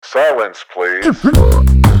Silence, please.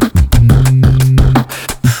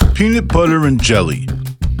 Peanut butter and jelly,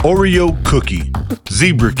 Oreo cookie,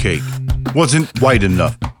 zebra cake, wasn't white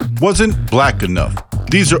enough, wasn't black enough.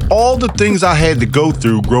 These are all the things I had to go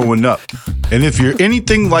through growing up. And if you're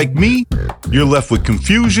anything like me, you're left with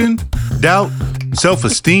confusion, doubt,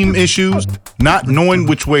 self-esteem issues, not knowing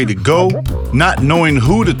which way to go, not knowing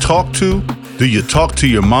who to talk to. Do you talk to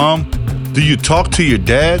your mom? Do you talk to your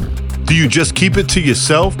dad? Do you just keep it to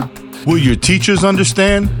yourself? Will your teachers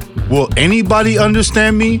understand? Will anybody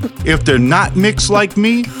understand me if they're not mixed like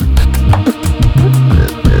me?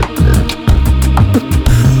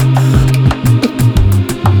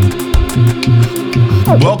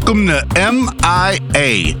 Welcome to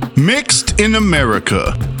MIA, Mixed in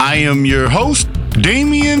America. I am your host,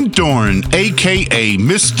 Damian Dorn, aka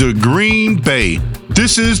Mr. Green Bay.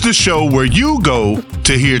 This is the show where you go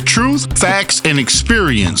to hear truth, facts, and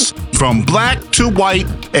experience from black to white,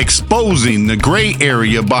 exposing the gray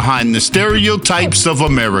area behind the stereotypes of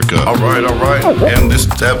America. All right. In this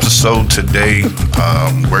episode today,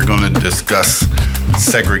 we're going to discuss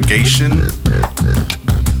segregation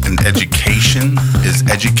and education. Is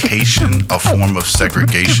education a form of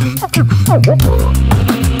segregation?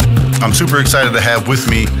 I'm super excited to have with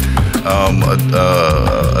me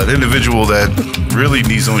an individual that really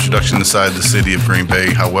needs no introduction inside the city of Green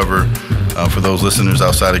Bay. However, for those listeners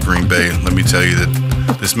outside of Green Bay, let me tell you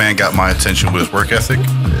that this man got my attention with his work ethic.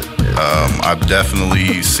 I've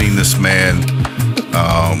definitely seen this man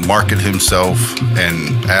market himself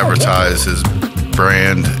and advertise his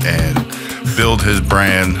brand and build his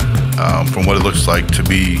brand from what it looks like to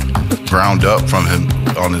be ground up from him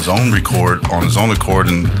on his own accord,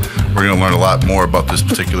 and we're going to learn a lot more about this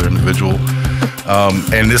particular individual.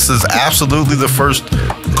 And this is absolutely the first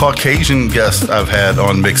Caucasian guest I've had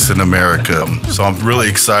on Mixed in America. So I'm really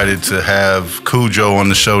excited to have Cujo on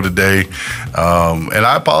the show today. And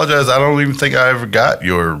I apologize, I don't even think I ever got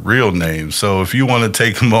your real name. So if you want to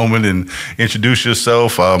take a moment and introduce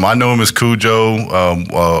yourself, I know him as Cujo,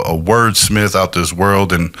 a wordsmith out this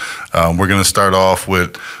world. And we're going to start off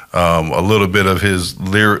with a little bit of his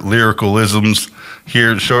lyricalisms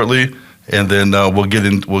here shortly. And then we'll get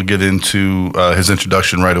into his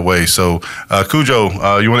introduction right away. So,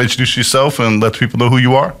 Cujo, you want to introduce yourself and let people know who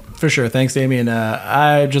you are? For sure. Thanks, Damien.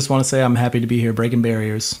 I just want to say I'm happy to be here breaking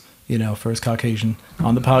barriers, first Caucasian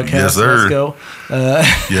on the podcast. Yes, sir. Let's go.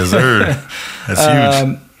 Yes, sir. That's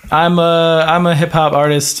huge. I'm a hip-hop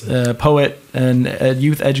artist, poet, and a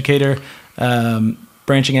youth educator,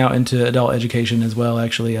 branching out into adult education as well,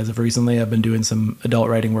 actually. As of recently, I've been doing some adult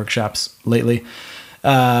writing workshops lately.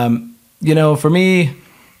 For me,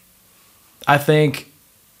 I think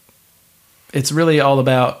it's really all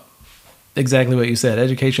about exactly what you said.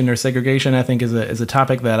 Education or segregation, I think, is a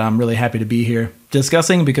topic that I'm really happy to be here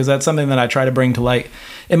discussing, because that's something that I try to bring to light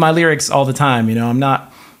in my lyrics all the time. I'm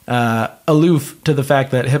not aloof to the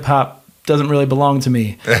fact that hip hop doesn't really belong to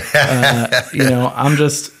me. I'm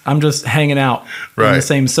just hanging out in the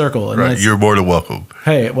same circle. And you're more than welcome.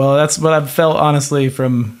 Hey, well, that's what I've felt, honestly,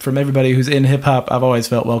 from everybody who's in hip hop. I've always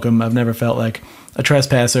felt welcome. I've never felt like a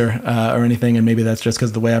trespasser or anything. And maybe that's just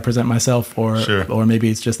because of the way I present myself, or maybe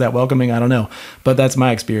it's just that welcoming. I don't know. But that's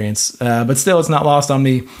my experience. But still, it's not lost on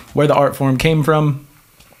me where the art form came from,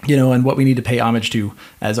 and what we need to pay homage to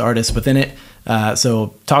as artists within it.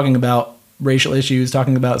 So talking about racial issues,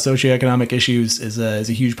 talking about socioeconomic issues is a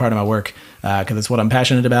huge part of my work, because it's what I'm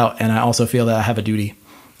passionate about, and I also feel that I have a duty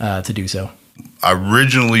to do so. I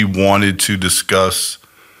originally wanted to discuss,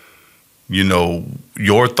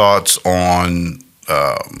 your thoughts on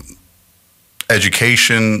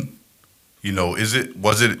education. Was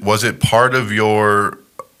it part of your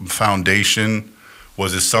foundation?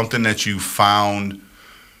 Was it something that you found?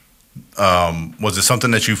 Was it something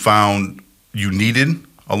that you found you needed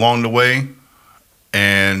along the way?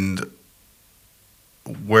 And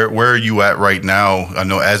where are you at right now? I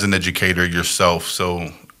know as an educator yourself, so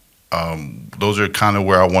those are kind of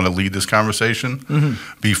where I want to lead this conversation.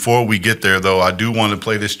 Mm-hmm. Before we get there, though, I do want to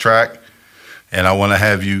play this track, and I want to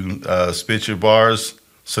have you spit your bars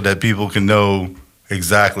so that people can know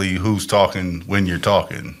exactly who's talking when you're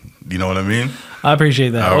talking. You know what I mean? I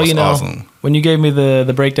appreciate that. Awesome. When you gave me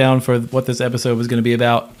the breakdown for what this episode was going to be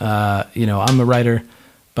about, I'm a writer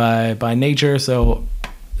by nature, so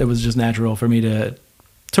it was just natural for me to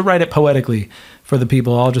write it poetically for the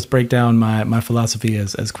people. I'll just break down my philosophy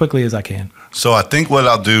as quickly as I can. So I think what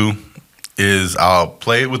I'll do is I'll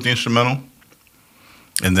play it with the instrumental,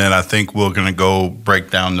 and then I think we're going to go break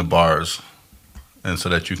down the bars, and so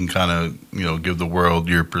that you can kind of give the world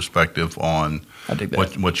your perspective on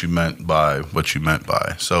what you meant by what you meant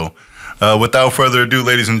by. So Without further ado,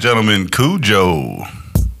 ladies and gentlemen, Cujo.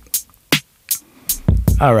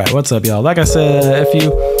 All right, what's up, y'all? Like I said,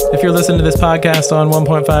 if you're listening to this podcast on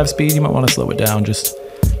 1.5 speed, you might want to slow it down just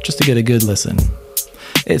to get a good listen.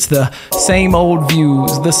 It's the same old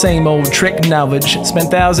views, the same old trick knowledge.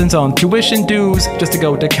 Spent thousands on tuition dues just to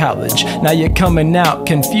go to college. Now you're coming out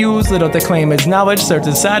confused, little to claim as knowledge. Search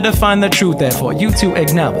inside to find the truth there for you to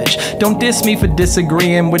acknowledge. Don't diss me for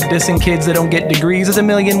disagreeing with dissing kids that don't get degrees. There's a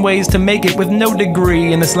million ways to make it with no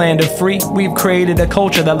degree. In this land of free, we've created a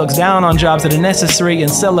culture that looks down on jobs that are necessary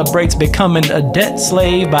and celebrates becoming a debt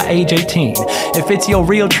slave by age 18. If it's your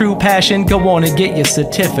real true passion, go on and get your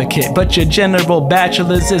certificate. But your general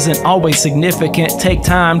bachelor's isn't always significant. Take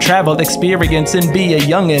time, travel, experience, and be a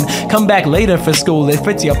youngin'. Come back later for school if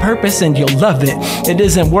it's your purpose and you'll love it. It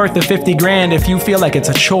isn't worth the 50 grand if you feel like it's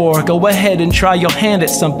a chore. Go ahead and try your hand at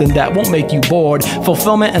something that won't make you bored.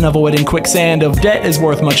 Fulfillment and avoiding quicksand of debt is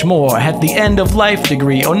worth much more. At the end of life,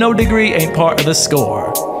 degree or no degree ain't part of the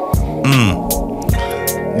score.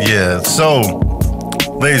 Yeah, so,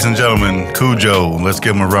 ladies and gentlemen, Cujo, let's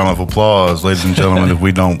give him a round of applause. Ladies and gentlemen,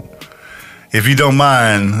 if you don't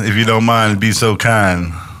mind, be so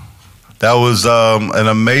kind. That was an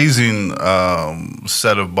amazing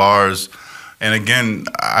set of bars, and again,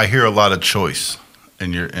 I hear a lot of choice.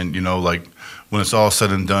 And you know, like when it's all said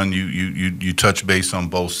and done, you touch base on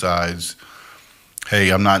both sides. Hey,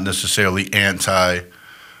 I'm not necessarily anti.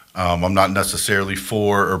 I'm not necessarily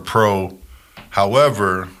for or pro.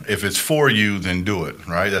 However, if it's for you, then do it.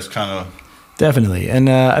 Right? That's kind of. Definitely. And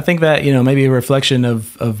I think that, you know, maybe a reflection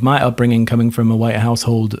of my upbringing coming from a white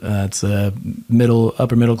household. It's a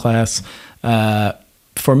upper middle class.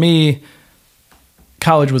 For me,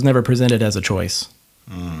 college was never presented as a choice.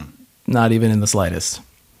 Not even in the slightest.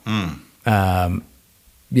 You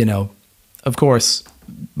know, of course,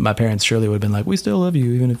 my parents surely would have been like, we still love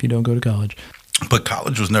you even if you don't go to college. But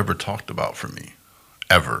college was never talked about for me,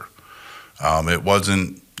 ever. It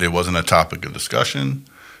wasn't a topic of discussion.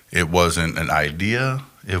 It wasn't an idea.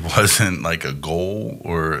 It wasn't like a goal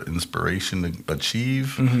or inspiration to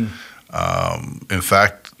achieve. In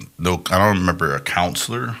fact, no, I don't remember a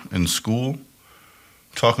counselor in school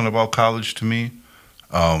talking about college to me.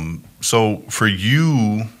 So for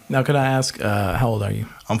you... Now, could I ask, how old are you?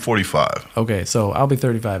 I'm 45. Okay, so I'll be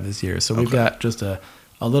 35 this year. So we've got just a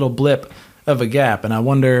little blip of a gap. And I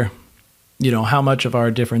wonder, you know, how much of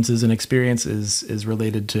our differences in experience is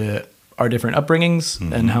related to our different upbringings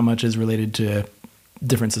and how much is related to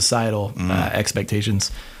different societal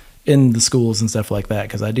expectations in the schools and stuff like that.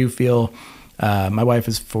 Because I do feel my wife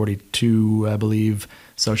is 42, I believe.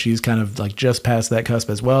 So she's kind of like just past that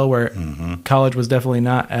cusp as well, where college was definitely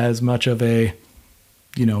not as much of a,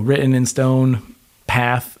 you know, written in stone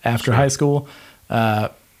path after high school.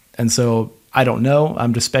 And so I don't know.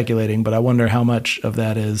 I'm just speculating, but I wonder how much of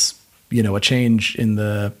that is, you know, a change in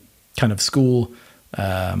the kind of school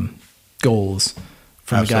goals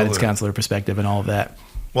from a guidance counselor perspective and all of that.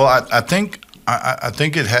 Well, I think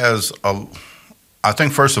it has I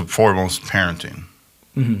think first and foremost parenting.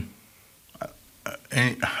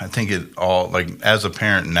 I think it all, like, as a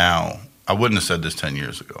parent now, I wouldn't have said this 10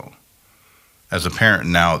 years ago. As a parent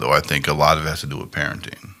now, though, I think a lot of it has to do with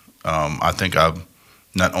parenting. I think I've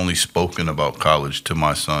not only spoken about college to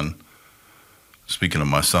my son. Speaking of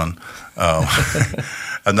my son,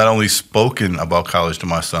 I've not only spoken about college to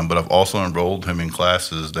my son, but I've also enrolled him in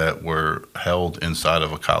classes that were held inside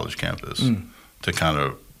of a college campus to kind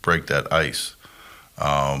of break that ice.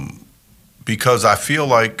 Because I feel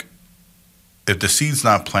like if the seed's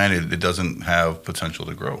not planted, it doesn't have potential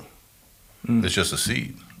to grow. It's just a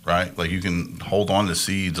seed, right? Like, you can hold on to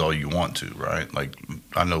seeds all you want to, right? Like,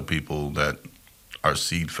 I know people that are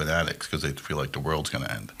seed fanatics because they feel like the world's going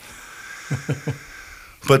to end.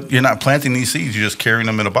 But you're not planting these seeds; you're just carrying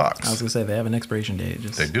them in a box. I was gonna say they have an expiration date.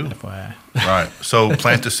 Just they do. FYI. Right. So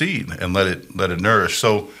plant the seed and let it nourish.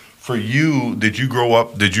 So for you, did you grow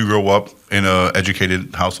up in a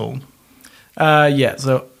educated household? Yeah.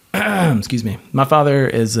 So excuse me. My father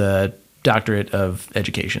is a doctorate of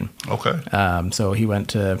education. Okay. So he went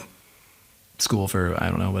to school for, I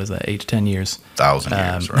don't know, what is that, 8 to 10 years? 1,000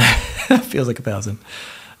 years, right? Feels like 1,000.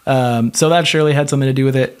 So that surely had something to do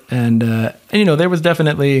with it. And you know, there was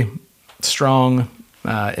definitely strong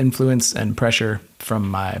influence and pressure from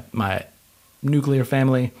my nuclear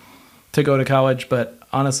family to go to college. But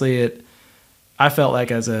honestly, I felt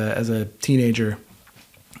like as a teenager,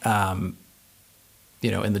 you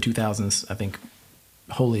know, in the 2000s, I think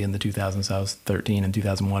wholly in the 2000s, I was 13 in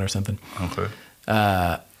 2001 or something. Okay.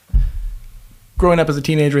 Growing up as a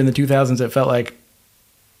teenager in the 2000s, it felt like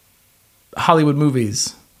Hollywood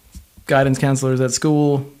movies, guidance counselors at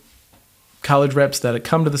school, college reps that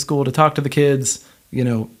come to the school to talk to the kids,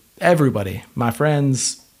 everybody, my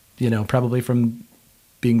friends, probably from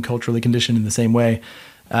being culturally conditioned in the same way.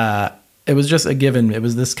 It was just a given. It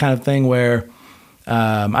was this kind of thing where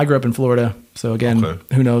I grew up in Florida. So again,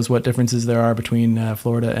 Who knows what differences there are between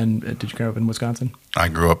Florida and did you grow up in Wisconsin? I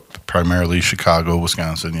grew up primarily Chicago,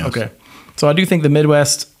 Wisconsin. Yes. Okay. So I do think the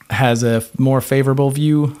Midwest has a more favorable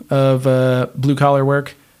view of blue collar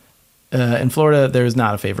work. In Florida, there's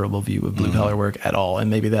not a favorable view of blue collar work at all.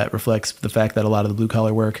 And maybe that reflects the fact that a lot of the blue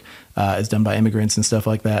collar work is done by immigrants and stuff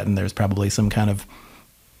like that. And there's probably some kind of,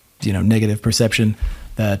 negative perception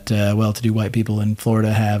that well-to-do white people in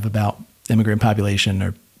Florida have about immigrant population,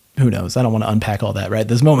 or who knows. I don't want to unpack all that right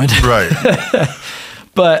this moment. Right.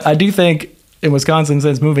 But I do think in Wisconsin,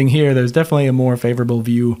 since moving here, there's definitely a more favorable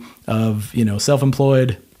view of,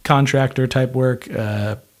 self-employed contractor type work,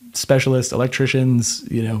 specialists, electricians,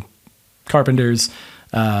 carpenters,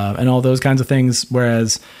 and all those kinds of things.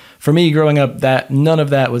 Whereas for me growing up, that none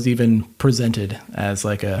of that was even presented as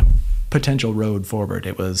like a potential road forward.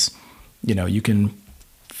 It was, you can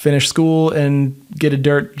finish school and get a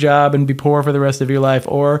dirt job and be poor for the rest of your life,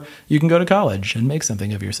 or you can go to college and make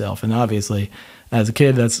something of yourself. And obviously as a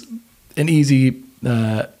kid, that's an easy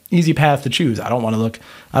path to choose. I don't want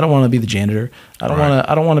to be the janitor. I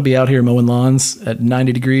don't want to be out here mowing lawns at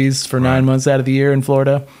 90 degrees for 9 months out of the year in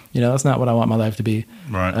Florida. That's not what I want my life to be.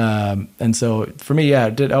 Right. And so for me,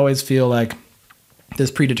 it did always feel like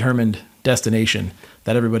this predetermined destination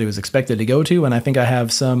that everybody was expected to go to. And I think I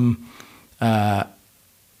have some of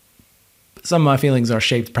my feelings are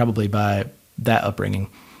shaped probably by that upbringing.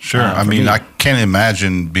 Sure. I can't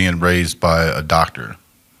imagine being raised by a doctor,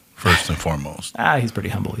 first and foremost. He's pretty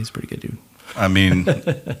humble. He's a pretty good dude.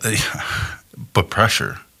 But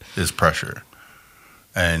pressure is pressure.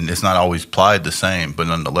 And it's not always applied the same, but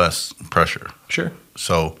nonetheless, pressure. Sure.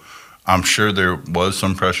 So I'm sure there was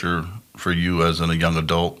some pressure for you as a young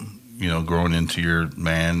adult, growing into your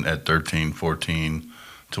man at 13, 14,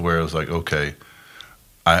 to where it was like, okay,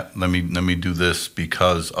 let me do this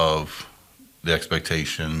because of the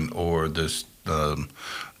expectation or this the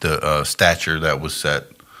stature that was set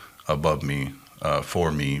above me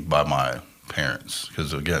for me by my parents.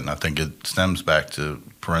 Because again, I think it stems back to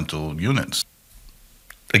parental units.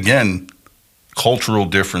 Again, cultural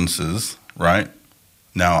differences, right?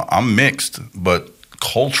 Now I'm mixed, but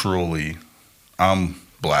culturally, I'm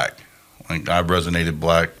black. Like I've resonated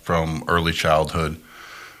black from early childhood.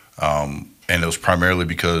 And it was primarily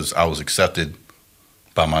because I was accepted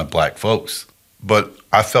by my black folks. But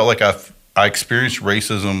I felt like I experienced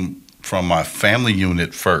racism from my family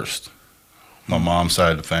unit first. My mom's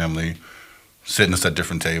side of the family, sitting us at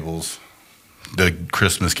different tables. The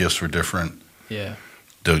Christmas gifts were different. Yeah.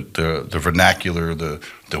 The vernacular, the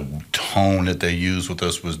tone that they used with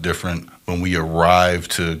us was different. When we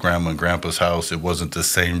arrived to Grandma and Grandpa's house, it wasn't the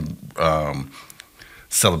same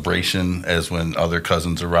celebration as when other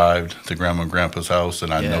cousins arrived to Grandma and Grandpa's house,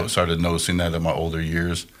 and I started noticing that in my older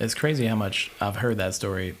years. It's crazy how much I've heard that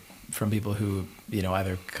story from people who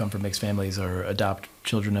either come from mixed families or adopt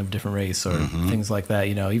children of different race or things like that.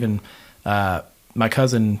 Even my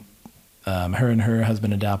cousin, her and her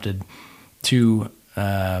husband adopted two.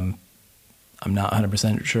 I'm not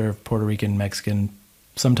 100% sure if Puerto Rican, Mexican,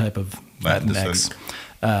 some type of Latinx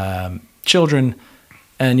children,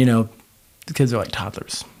 and the kids are like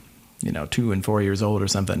toddlers, 2 and 4 years old or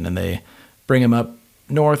something. And they bring them up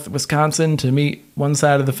north Wisconsin to meet one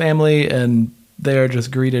side of the family, and they're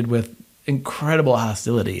just greeted with incredible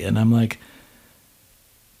hostility. And I'm like,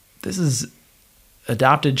 this is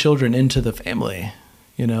adopted children into the family,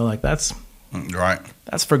 that's right.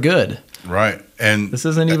 That's for good. Right. And this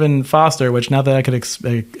isn't even foster, which not that I could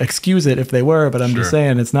excuse it if they were, but I'm just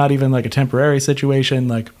saying it's not even like a temporary situation.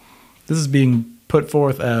 Like this is being put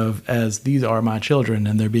forth as these are my children,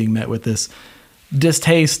 and they're being met with this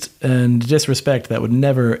distaste and disrespect that would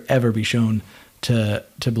never ever be shown to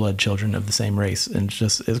blood children of the same race. And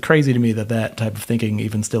it's crazy to me that type of thinking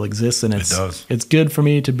even still exists, and it's good for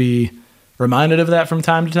me to be reminded of that from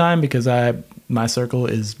time to time, because my circle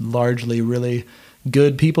is largely really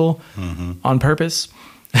good people on purpose.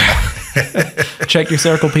 Check your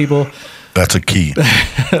circle, people. That's a key.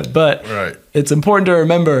 But it's important to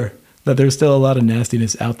remember that there's still a lot of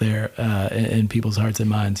nastiness out there in people's hearts and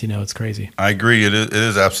minds. It's crazy. I agree. It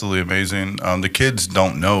is absolutely amazing. The kids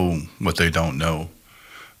don't know what they don't know,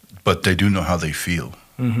 but they do know how they feel.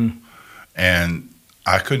 And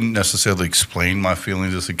I couldn't necessarily explain my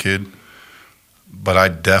feelings as a kid, but I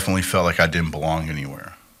definitely felt like I didn't belong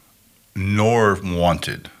anywhere, nor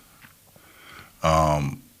wanted.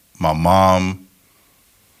 My mom,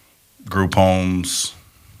 group homes,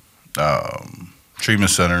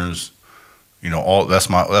 treatment centers. All that's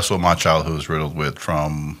what my childhood was riddled with.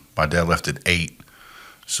 From my dad left at 8,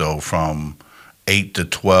 so from 8 to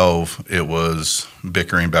 12, it was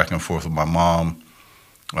bickering back and forth with my mom.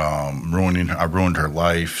 I ruined her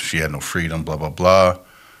life. She had no freedom. Blah blah blah.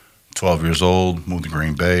 12 years old, moved to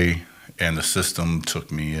Green Bay, and the system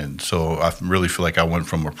took me in. So I really feel like I went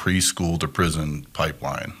from a preschool to prison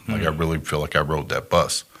pipeline. Like I really feel like I rode that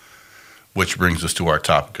bus. Which brings us to our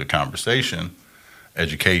topic of conversation: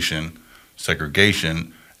 education,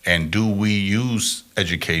 segregation, and do we use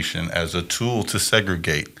education as a tool to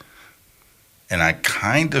segregate? And I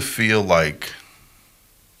kind of feel like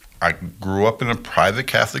I grew up in a private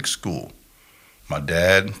Catholic school. My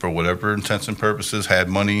dad, for whatever intents and purposes, had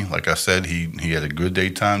money. Like I said, he had a good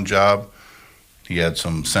daytime job. He had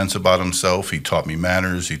some sense about himself. He taught me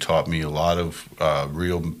manners. He taught me a lot of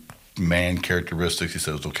real man characteristics. He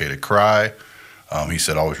said it's okay to cry. He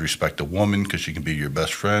said always respect a woman because she can be your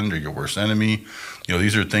best friend or your worst enemy.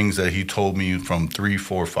 These are things that he told me from 3,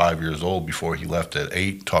 4, 5 years old before he left at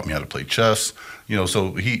 8. Taught me how to play chess.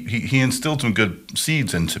 So he instilled some good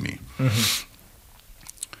seeds into me. Mm-hmm.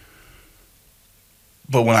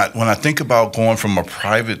 But when I think about going from a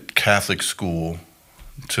private Catholic school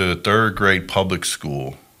to 3rd grade public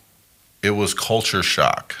school, it was culture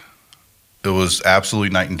shock. It was absolutely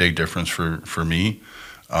night and day difference for me,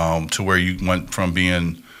 to where you went from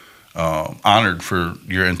being honored for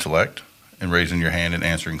your intellect and raising your hand and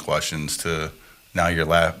answering questions to now you're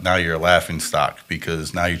a laughing stock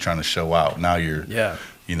because now you're trying to show out. Now you're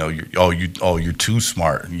you're too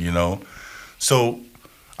smart. So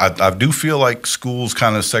I do feel like schools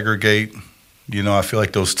kind of segregate. I feel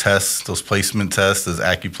like those tests, those placement tests, those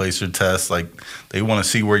AccuPlacer tests, like they want to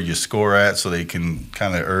see where you score at so they can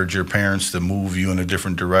kind of urge your parents to move you in a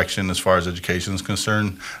different direction as far as education is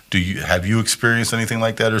concerned. Have you experienced anything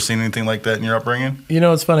like that or seen anything like that in your upbringing?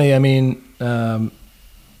 It's funny. I mean,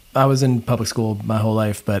 I was in public school my whole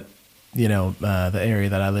life, but the area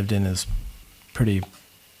that I lived in is pretty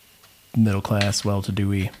middle class,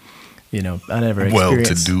 well-to-do-y. I never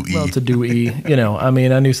experienced well-to-do-y. I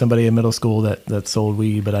mean, I knew somebody in middle school that sold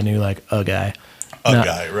weed, but I knew like a guy.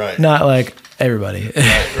 Right. Not like everybody.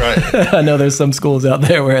 Right. I know there's some schools out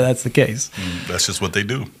there where that's the case. That's just what they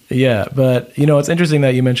do. Yeah, but it's interesting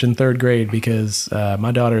that you mentioned 3rd grade because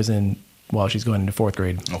my daughter's she's going into 4th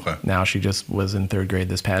grade. Okay. Now she just was in 3rd grade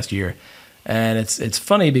this past year. And it's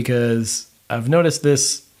funny because I've noticed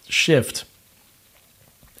this shift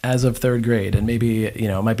as of 3rd grade, and maybe,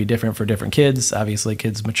 it might be different for different kids. Obviously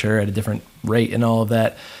kids mature at a different rate and all of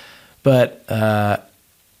that. But I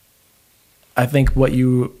think what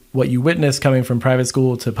you witness coming from private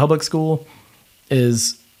school to public school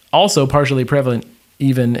is also partially prevalent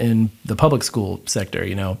even in the public school sector.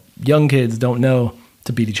 Young kids don't know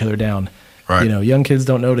to beat each other down. Right. Young kids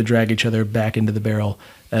don't know to drag each other back into the barrel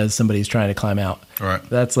as somebody's trying to climb out. Right.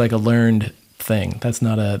 That's like a learned thing. That's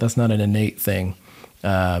not an innate thing.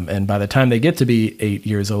 And by the time they get to be 8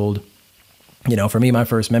 years old, for me, my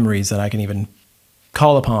first memories that I can even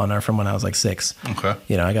call upon are from when I was like 6. Okay.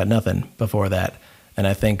 I got nothing before that. And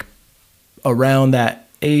I think around that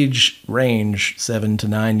age range, 7 to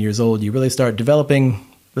 9 years old, you really start developing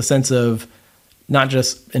the sense of not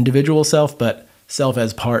just individual self, but self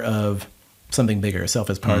as part of something bigger, self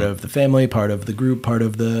as part of the family, part of the group, part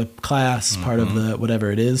of the class, part of the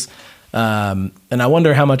whatever it is. And I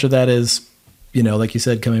wonder how much of that is, like you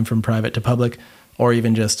said, coming from private to public, or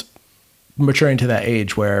even just maturing to that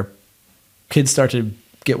age where kids start to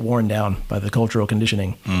get worn down by the cultural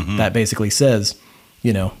conditioning that basically says,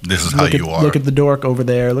 this is how you are. Look at the dork over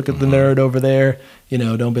there. Look at the nerd over there.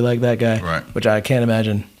 Don't be like that guy. Right. Which I can't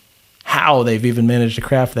imagine how they've even managed to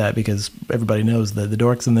craft that, because everybody knows that the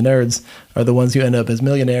dorks and the nerds are the ones who end up as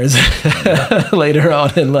millionaires later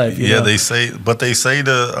on in life. You know? They say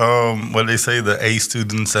the A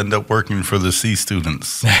students end up working for the C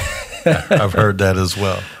students. I've heard that as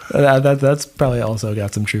well. That's probably also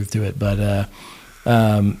got some truth to it. But,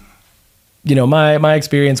 my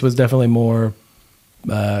experience was definitely more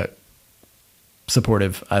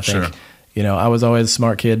supportive, I think. Sure. I was always a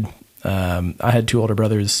smart kid. I had 2 older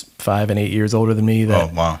brothers, 5 and 8 years older than me.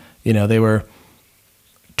 That, they were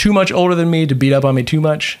too much older than me to beat up on me too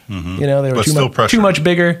much. They were too much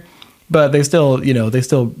bigger, but they still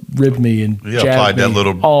ribbed me and jabbed me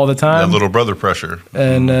all the time. That little brother pressure.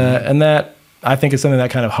 And that, I think, is something that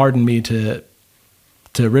kind of hardened me to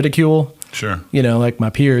ridicule. Sure. Like my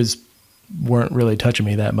peers weren't really touching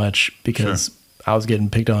me that much because I was getting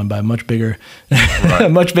picked on by much bigger, Right.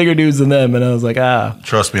 much bigger dudes than them, and I was like,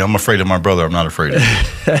 Trust me, I'm afraid of my brother. I'm not afraid of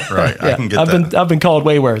you. Right. yeah, I can get that. I've been called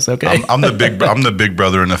way worse. Okay, I'm the big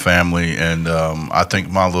brother in the family, and I think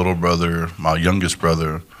my little brother, my youngest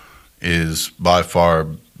brother, is by far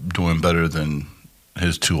doing better than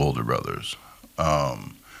his two older brothers.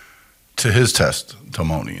 To his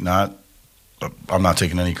testimony, I'm not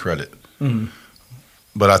taking any credit,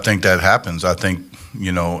 but I think that happens. I think,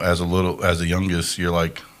 as a youngest, you're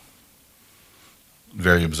like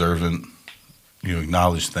very observant. You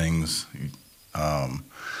acknowledge things.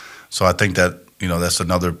 So I think that, that's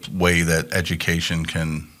another way that education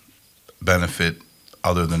can benefit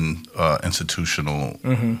other than institutional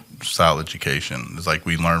style education. It's like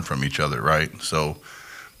we learn from each other, right? So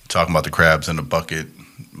talking about the crabs in the bucket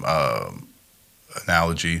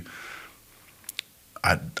analogy,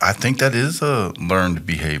 I think that is a learned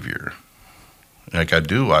behavior. Like I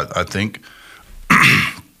do. I think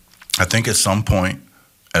I think at some point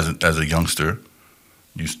as a youngster,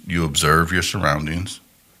 you observe your surroundings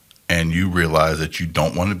and you realize that you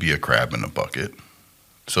don't want to be a crab in a bucket.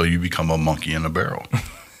 So you become a monkey in a barrel.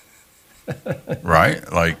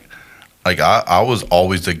 Right? Like I was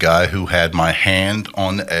always the guy who had my hand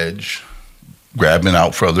on the edge, grabbing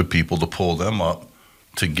out for other people to pull them up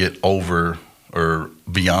to get over or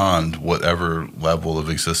beyond whatever level of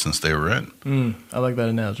existence they were in. I like that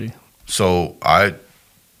analogy. So I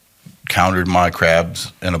countered my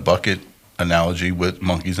crabs in a bucket analogy with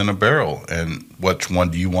monkeys in a barrel. And which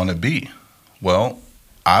one do you want to be? Well,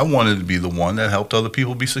 I wanted to be the one that helped other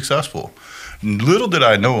people be successful. Little did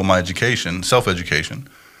I know in my education, self-education,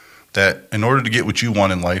 that in order to get what you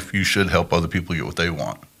want in life, you should help other people get what they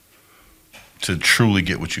want, to truly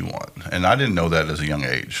get what you want. And I didn't know that as a young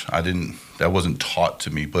age. That wasn't taught to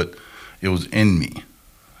me, but it was in me.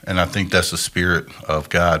 And I think that's the spirit of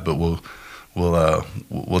God, but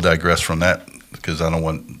we'll digress from that because I don't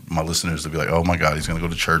want my listeners to be like, oh my God, he's going to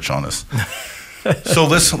go to church on us. So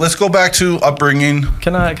let's go back to upbringing.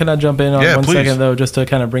 Can I jump in on one please. second though, just to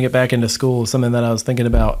kind of bring it back into school? Something that I was thinking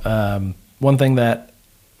about. One thing that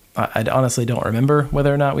I honestly don't remember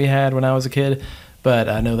whether or not we had when I was a kid, but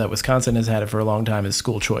I know that Wisconsin has had it for a long time, is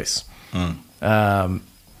school choice. And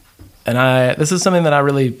this is something that I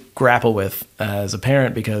really grapple with as a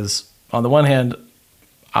parent because on the one hand,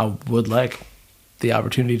 I would like the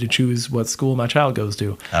opportunity to choose what school my child goes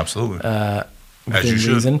to. Absolutely. As you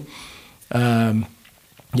should. reason.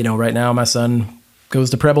 Right now my son goes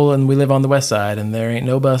to Preble and we live on the west side and there ain't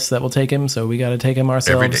no bus that will take him. So we got to take him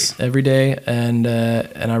ourselves every day. And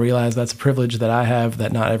I realize that's a privilege that I have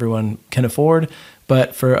that not everyone can afford.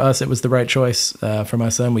 But for us, it was the right choice. For my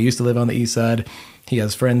son, we used to live on the east side. He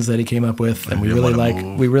has friends that he came up with, and we really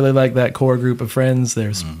like that core group of friends.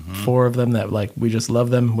 There's 4 of them that we just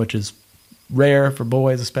love them, which is rare for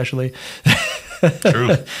boys, especially.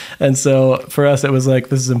 True. And so for us, it was like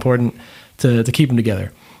this is important to keep them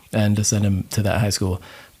together and to send him to that high school.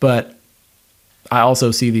 But I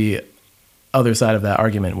also see the other side of that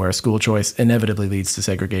argument where school choice inevitably leads to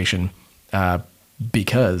segregation.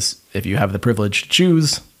 Because if you have the privilege to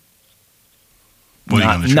choose,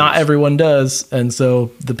 not everyone does. And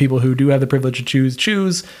so the people who do have the privilege to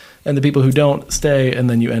choose, and the people who don't stay. And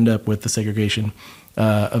then you end up with the segregation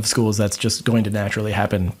of schools that's just going to naturally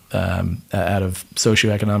happen out of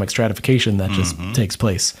socioeconomic stratification that just takes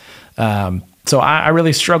place. So I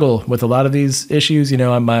really struggle with a lot of these issues.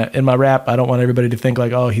 In my rap, I don't want everybody to think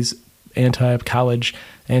like, oh, he's anti-college,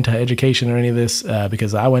 anti-education or any of this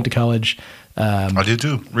because I went to college. I did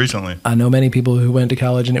too, recently. I know many people who went to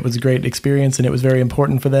college and it was a great experience and it was very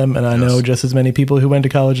important for them. And I know just as many people who went to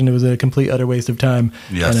college and it was a complete utter waste of time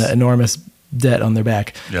and an enormous debt on their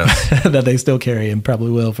back that they still carry and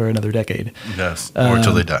probably will for another decade. Yes, or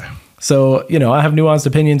until they die. So, I have nuanced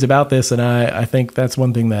opinions about this and I think that's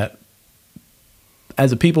one thing that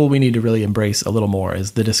as a people we need to really embrace a little more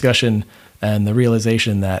is the discussion and the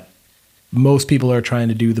realization that most people are trying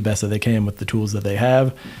to do the best that they can with the tools that they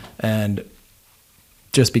have. And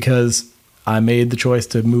just because I made the choice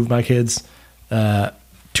to move my kids to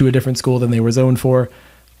a different school than they were zoned for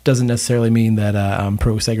doesn't necessarily mean that I'm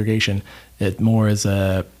pro-segregation. It more is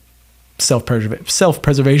a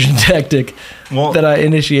self-preservation tactic that I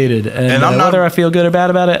initiated. And whether I feel good or bad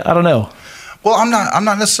about it, I don't know. Well, I'm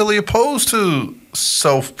not necessarily opposed to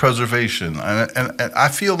self-preservation. And I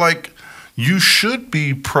feel like you should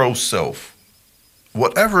be pro-self.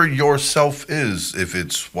 Whatever your self is, if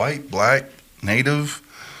it's white, black, Native,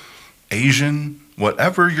 Asian,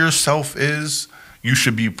 whatever your self is, you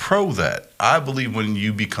should be pro that. I believe when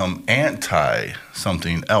you become anti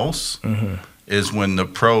something else is when the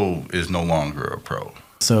pro is no longer a pro.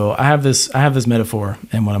 So I have this metaphor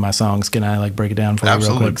in one of my songs. Can I like break it down for you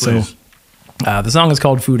real quick? Please. So the song is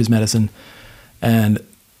called Food is Medicine. And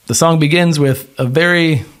the song begins with a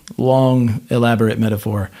very long, elaborate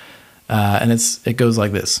metaphor. And it goes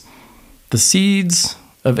like this. The seeds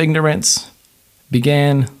of ignorance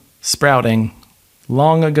began sprouting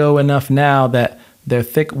long ago enough now that they're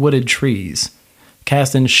thick-wooded trees,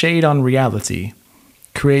 casting shade on reality,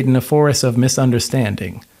 creating a forest of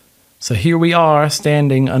misunderstanding. So here we are,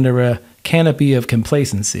 standing under a canopy of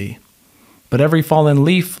complacency. But every fallen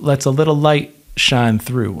leaf lets a little light shine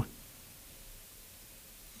through.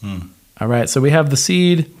 All right, so we have the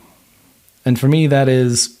seed, and for me that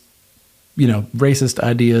is, racist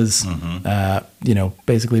ideas,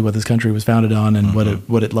 basically what this country was founded on and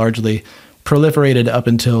what it largely proliferated up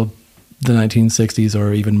until the 1960s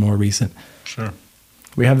or even more recent. Sure.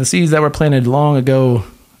 We have the seeds that were planted long ago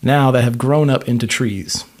now that have grown up into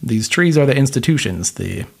trees. These trees are the institutions,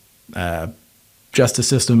 the justice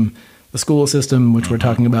system, the school system, which we're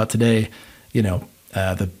talking about today,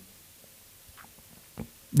 the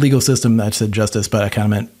legal system. I said justice, but I kind of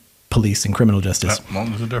meant police and criminal justice. Well,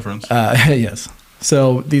 there's a difference. Yes.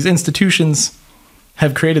 So these institutions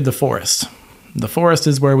have created the forest. The forest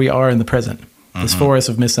is where we are in the present. This forest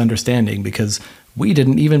of misunderstanding, because we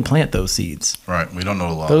didn't even plant those seeds. Right. We don't know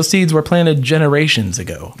the law. Those seeds were planted generations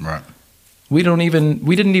ago. Right. We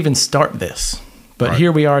didn't even start this. But Right.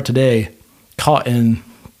 here we are today, caught in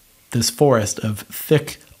this forest of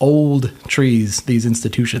thick, old trees, these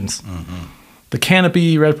institutions. The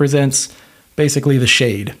canopy represents basically the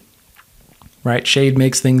shade. Right? Shade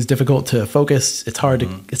makes things difficult to focus. It's hard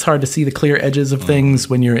to see the clear edges of things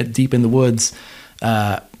when you're deep in the woods.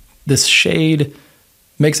 This shade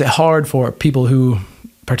makes it hard for people who,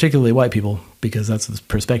 particularly white people, because that's the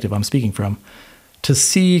perspective I'm speaking from, to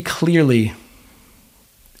see clearly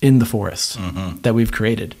in the forest that we've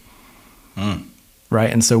created.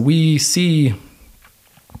 Right? And so we see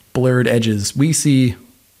blurred edges. We see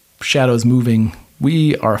shadows moving.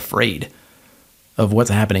 We are afraid of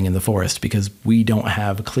what's happening in the forest because we don't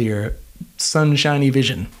have a clear, sunshiny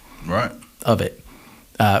vision of it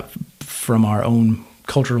from our own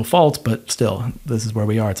cultural fault, but still, this is where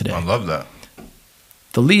we are today. I love that.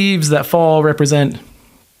 The leaves that fall represent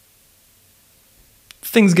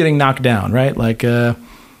things getting knocked down, right? Like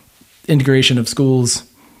integration of schools,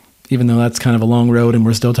 even though that's kind of a long road and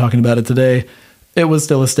we're still talking about it today, it was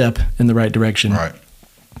still a step in the right direction. Right.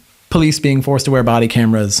 Police being forced to wear body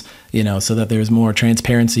cameras, so that there's more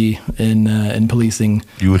transparency in policing.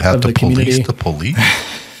 You would have of to the community. police the police?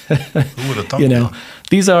 Who would have thought that?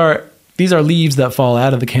 These are leaves that fall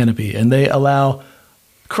out of the canopy, and they allow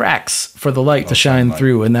cracks for the light to shine sunlight.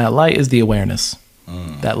 through, and that light is the awareness.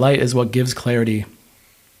 That light is what gives clarity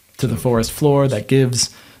to the forest floor, that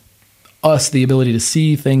gives us the ability to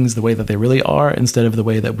see things the way that they really are instead of the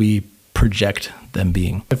way that we project them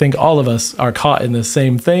being. I think all of us are caught in the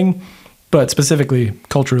same thing, but specifically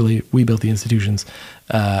culturally, we built the institutions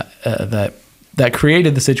that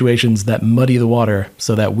created the situations that muddy the water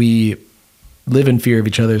so that we live in fear of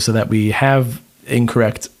each other, so that we have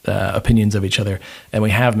incorrect opinions of each other and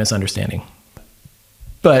we have misunderstanding.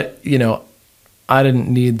 But, I didn't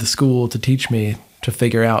need the school to teach me to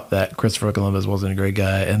figure out that Christopher Columbus wasn't a great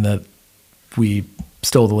guy and that we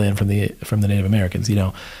stole the land from the Native Americans,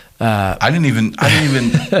 I didn't even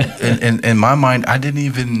in my mind,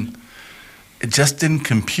 it just didn't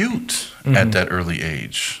compute at that early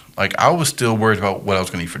age. Like, I was still worried about what I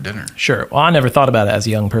was going to eat for dinner. Sure. Well, I never thought about it as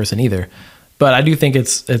a young person either, but I do think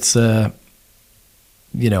it's I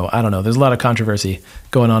don't know. There's a lot of controversy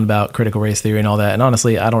going on about critical race theory and all that. And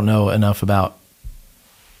honestly, I don't know enough about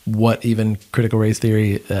what even critical race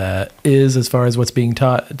theory is as far as what's being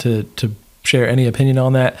taught to share any opinion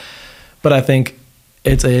on that. But I think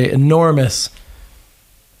it's an enormous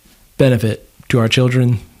benefit to our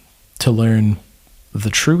children to learn the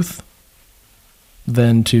truth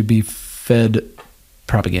than to be fed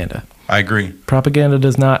propaganda. I agree. Propaganda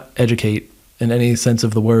does not educate in any sense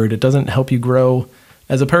of the word. It doesn't help you grow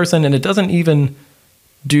as a person, and it doesn't even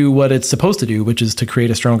do what it's supposed to do, which is to create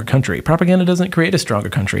a stronger country. Propaganda doesn't create a stronger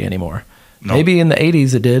country anymore. No. Maybe in the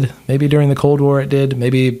 80s it did. Maybe during the Cold War it did.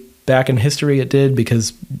 Maybe back in history it did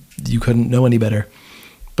because you couldn't know any better.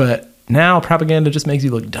 But now propaganda just makes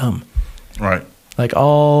you look dumb. Right. Like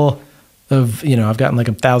all of, I've gotten like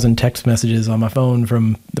 1,000 text messages on my phone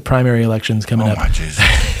from the primary elections coming up. Oh, my Jesus.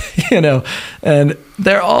 And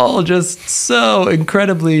they're all just so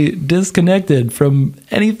incredibly disconnected from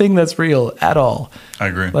anything that's real at all. I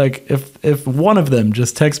agree. Like if one of them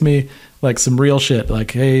just texts me like some real shit,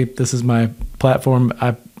 like, hey, this is my platform.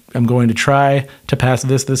 I'm going to try to pass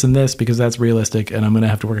this, this, and this because that's realistic, and I'm going to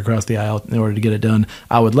have to work across the aisle in order to get it done.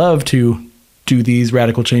 I would love to do these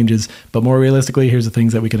radical changes, but more realistically, here's the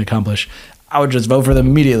things that we can accomplish. I would just vote for them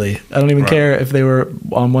immediately. I don't even care if they were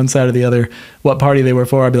on one side or the other, what party they were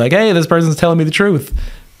for. I'd be like, hey, this person's telling me the truth.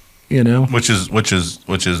 You know, which is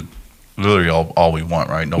literally all we want,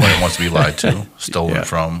 right? Nobody wants to be lied to, stolen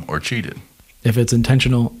from, or cheated. If it's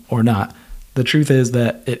intentional or not. The truth is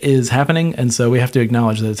that it is happening, and so we have to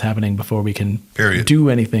acknowledge that it's happening before we can do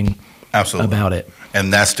anything about it.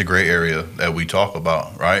 And that's the gray area that we talk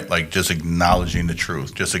about, right? Like just acknowledging the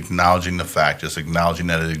truth, just acknowledging the fact, just acknowledging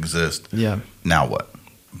that it exists. Yeah. Now what?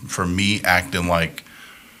 For me, acting like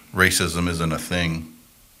racism isn't a thing,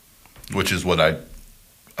 which is what I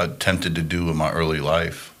attempted to do in my early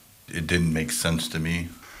life, it didn't make sense to me.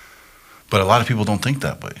 But a lot of people don't think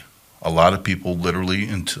that way. A lot of people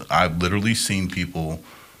I've literally seen people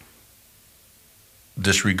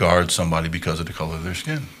disregard somebody because of the color of their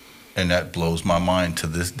skin. And that blows my mind to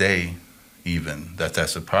this day, even,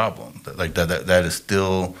 that's a problem. That is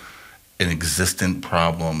still an existent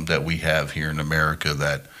problem that we have here in America,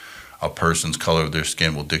 that a person's color of their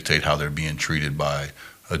skin will dictate how they're being treated by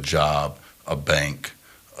a job, a bank,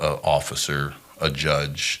 an officer, a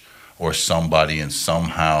judge, or somebody in some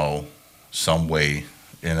way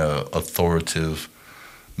in an authoritative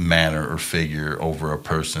manner or figure over a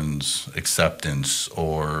person's acceptance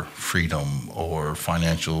or freedom or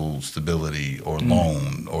financial stability or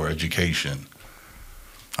loan or education.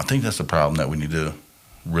 I think that's a problem that we need to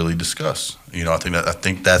really discuss. You know, I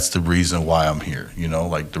think that's the reason why I'm here. You know,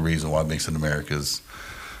 like the reason why Mixed in America is,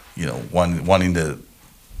 you know, wanting to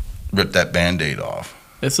rip that Band-Aid off.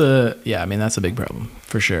 That's a big problem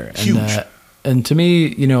for sure. Huge. And to me,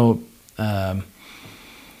 you know,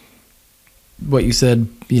 what you said,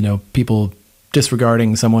 you know, people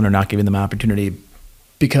disregarding someone or not giving them an opportunity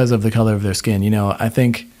because of the color of their skin. You know, I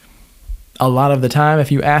think a lot of the time,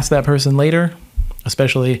 if you ask that person later,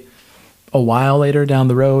 especially a while later down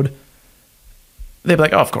the road, they'd be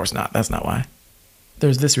like, oh, of course not. That's not why.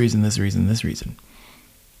 There's this reason, this reason, this reason.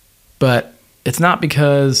 But it's not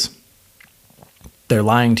because they're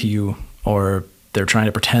lying to you or they're trying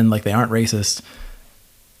to pretend like they aren't racist.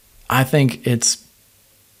 I think it's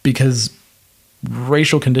because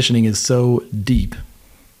racial conditioning is so deep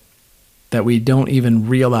that we don't even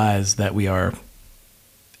realize that we are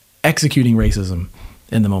executing racism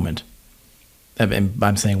in the moment. And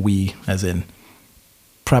I'm saying we, as in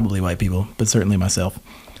probably white people, but certainly myself.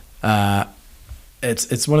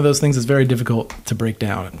 It's one of those things that's very difficult to break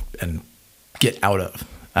down and get out of.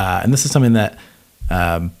 And this is something that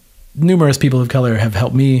numerous people of color have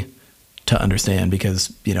helped me to understand,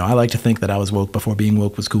 because, you know, I like to think that I was woke before being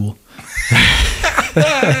woke was cool.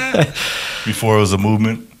 Before it was a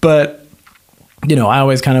movement. But, you know, I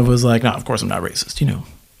always kind of was like, no, of course I'm not racist, you know.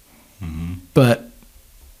 Mm-hmm. But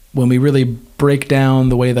when we really break down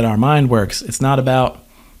the way that our mind works, it's not about,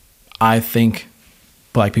 I think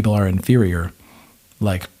black people are inferior,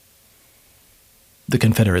 like the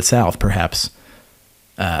Confederate South, perhaps.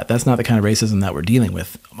 That's not the kind of racism that we're dealing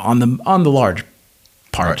with on the large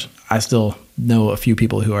part. Right. I still know a few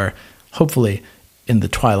people who are hopefully in the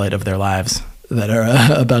twilight of their lives that are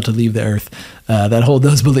about to leave the earth that hold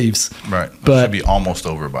those beliefs. Right. But it should be almost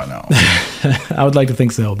over by now. I would like to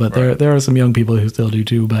think so, but right. there are some young people who still do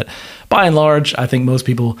too. But by and large, I think most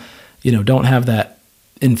people, you know, don't have that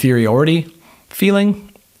inferiority feeling.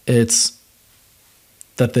 It's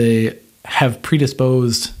that they have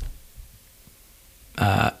predisposed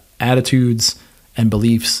attitudes and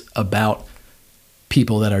beliefs about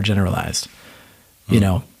people that are generalized, you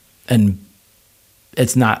know, and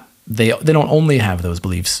it's not, they don't only have those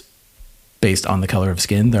beliefs based on the color of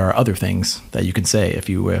skin. There are other things that you can say. If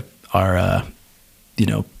you are, you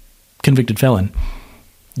know, convicted felon,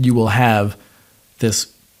 you will have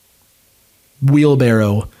this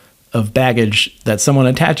wheelbarrow of baggage that someone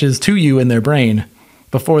attaches to you in their brain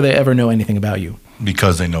before they ever know anything about you.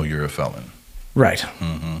 Because they know you're a felon. Right.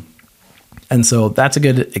 Mm-hmm. And so that's a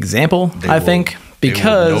good example, I think,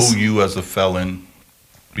 because they will know you as a felon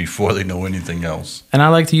before they know anything else. And I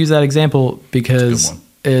like to use that example because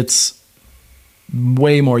it's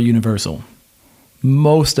way more universal.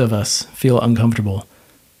 Most of us feel uncomfortable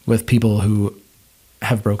with people who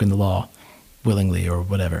have broken the law willingly or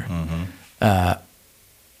whatever. Mm-hmm.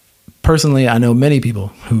 Personally, I know many people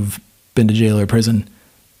who've been to jail or prison,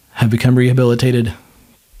 have become rehabilitated.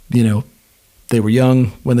 You know, they were young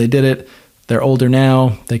when they did it. They're older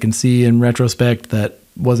now. They can see in retrospect that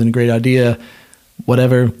wasn't a great idea.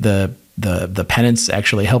 Whatever, the penance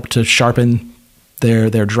actually helped to sharpen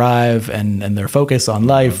their drive and their focus on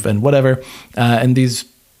life and whatever. And these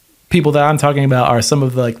people that I'm talking about are some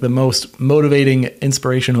of the most motivating,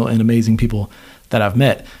 inspirational, and amazing people that I've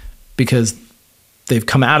met, because they've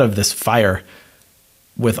come out of this fire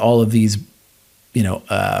with all of these,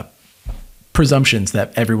 presumptions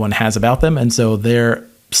that everyone has about them. And so they're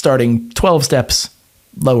starting 12 steps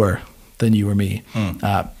lower than you or me.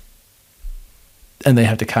 And they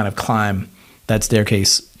have to kind of climb that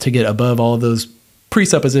staircase to get above all of those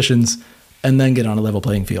presuppositions and then get on a level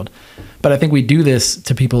playing field. But I think we do this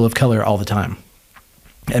to people of color all the time.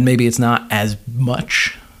 And maybe it's not as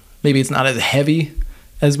much, maybe it's not as heavy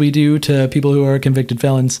as we do to people who are convicted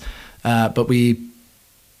felons. But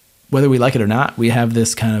whether we like it or not, we have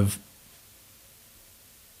this kind of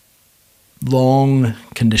long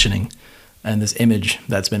conditioning and this image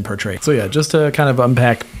that's been portrayed. So yeah, just to kind of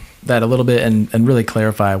unpack that a little bit and really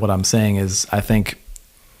clarify what I'm saying is, I think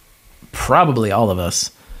probably all of us,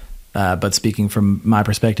 but speaking from my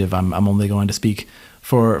perspective, I'm only going to speak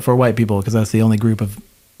for white people, because that's the only group of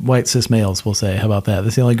white cis males, we'll say. How about that?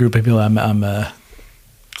 That's the only group of people I'm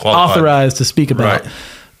authorized to speak about. Right.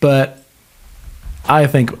 But I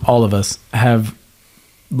think all of us have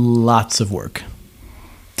lots of work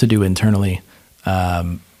to do internally,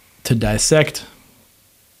 to dissect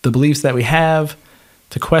the beliefs that we have,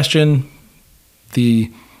 to question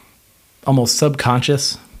the almost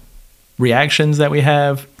subconscious reactions that we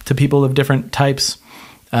have to people of different types,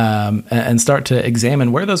 and start to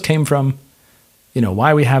examine where those came from,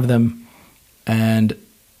 why we have them, and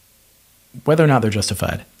whether or not they're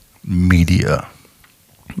justified. Media.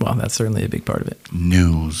 Well, that's certainly a big part of it.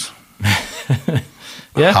 News.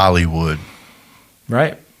 Yeah. Hollywood.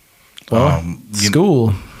 Right. Well,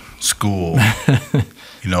 school.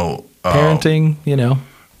 Parenting,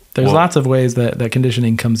 there's lots of ways that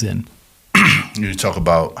conditioning comes in. You talk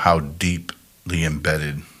about how deeply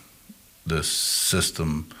embedded the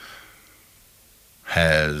system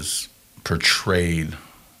has portrayed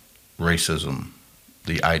racism,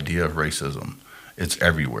 the idea of racism. It's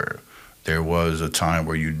everywhere. There was a time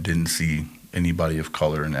where you didn't see anybody of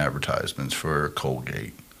color in advertisements for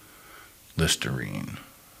Colgate, Listerine,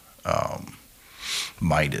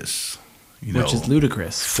 Midas. Which is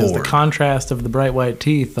ludicrous, because the contrast of the bright white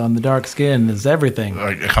teeth on the dark skin is everything.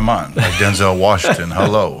 Come on, like Denzel Washington,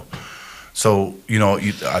 hello. So,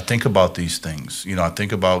 I think about these things. I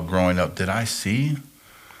think about growing up. I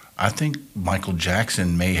think Michael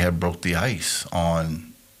Jackson may have broke the ice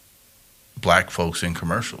on black folks in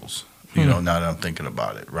commercials, now that I'm thinking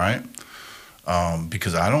about it, right?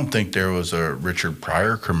 Because I don't think there was a Richard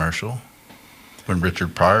Pryor commercial when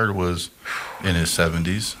Richard Pryor was in his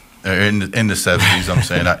 70s. In the 70s, I'm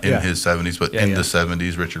saying, not in his 70s, but in the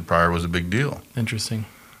 70s, Richard Pryor was a big deal. Interesting.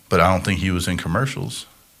 But I don't think he was in commercials.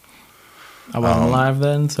 I wasn't alive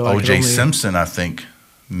then, so O.J. Simpson, I think,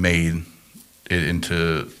 made it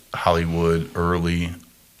into Hollywood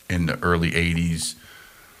in the early 80s,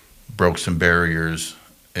 broke some barriers,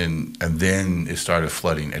 and then it started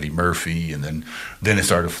flooding. Eddie Murphy, and then it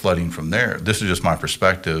started flooding from there. This is just my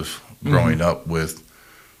perspective growing up with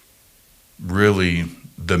really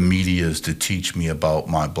the media's to teach me about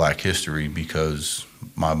my black history, because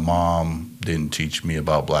my mom didn't teach me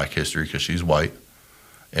about black history because she's white,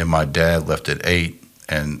 and my dad left at 8,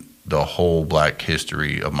 and the whole black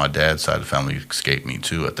history of my dad's side of the family escaped me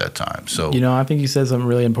too at that time. So I think you said something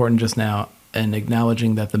really important just now, and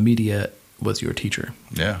acknowledging that the media was your teacher.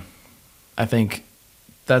 Yeah. I think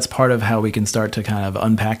that's part of how we can start to kind of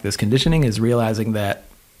unpack this conditioning, is realizing that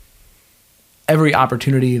every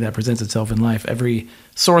opportunity that presents itself in life, every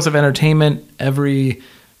source of entertainment, every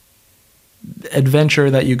adventure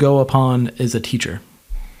that you go upon is a teacher.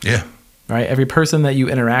 Yeah. Right? Every person that you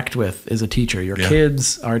interact with is a teacher. Your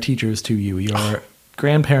kids are teachers to you. Your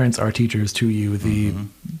grandparents are teachers to you. The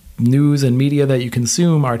news and media that you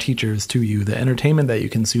consume are teachers to you. The entertainment that you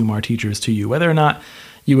consume are teachers to you. Whether or not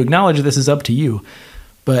you acknowledge this is up to you.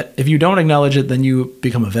 But if you don't acknowledge it, then you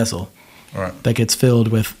become a vessel that gets filled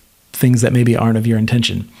with things that maybe aren't of your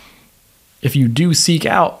intention. If you do seek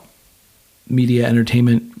out media,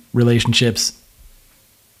 entertainment, relationships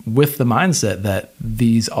with the mindset that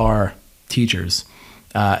these are teachers,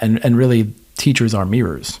 and really teachers are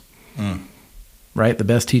mirrors, right? The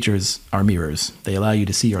best teachers are mirrors. They allow you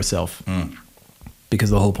to see yourself, because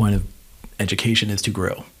the whole point of education is to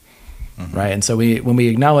grow, right? And so when we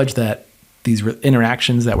acknowledge that these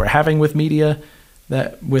interactions that we're having with media,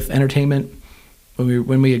 that with entertainment,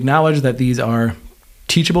 when we acknowledge that these are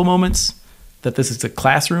teachable moments, that this is a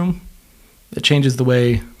classroom, it changes the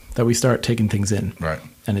way that we start taking things in. Right.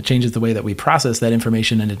 And it changes the way that we process that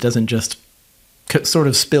information, and it doesn't just sort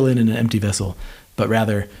of spill in an empty vessel, but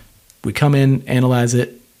rather we come in, analyze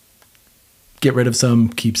it, get rid of some,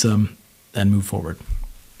 keep some, and move forward.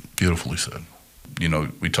 Beautifully said. We're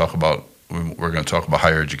going to talk about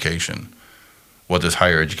higher education. What does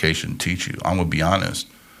higher education teach you? I'm going to be honest.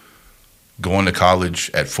 Going to college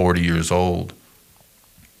at 40 years old,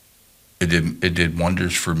 it did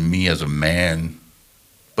wonders for me as a man,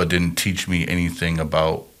 but didn't teach me anything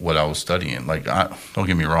about what I was studying. Like, don't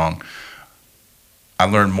get me wrong, I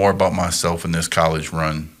learned more about myself in this college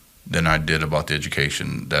run than I did about the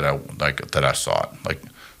education that I sought. Like,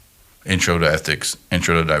 intro to ethics,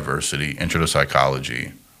 intro to diversity, intro to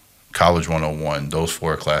psychology, College 101, those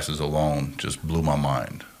 4 classes alone just blew my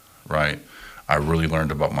mind, right? I really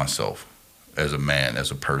learned about myself as a man, as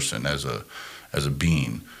a person, as a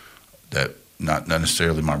being, that not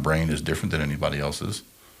necessarily my brain is different than anybody else's.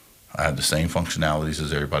 I have the same functionalities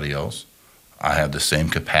as everybody else. I have the same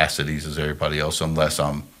capacities as everybody else, unless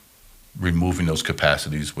I'm removing those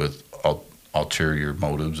capacities with ulterior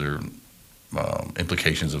motives or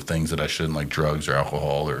implications of things that I shouldn't, like drugs or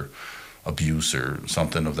alcohol or abuse or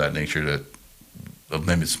something of that nature that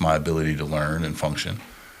limits my ability to learn and function.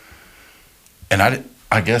 And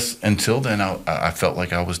I guess until then, I felt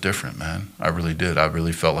like I was different, man. I really did. I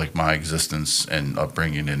really felt like my existence and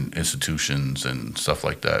upbringing in institutions and stuff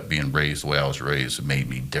like that, being raised the way I was raised, made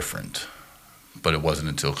me different. But it wasn't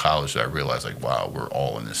until college that I realized, like, wow, we're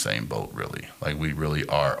all in the same boat, really. Like, we really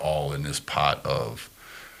are all in this pot of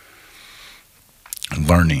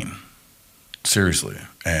learning, seriously,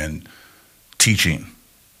 and teaching,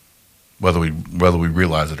 whether we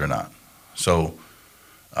realize it or not. So,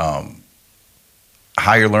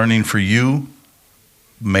 higher learning for you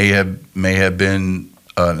may have been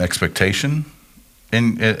an expectation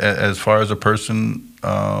as far as a person,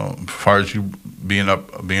 as far as you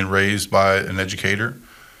being raised by an educator.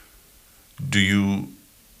 Do you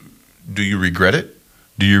regret it?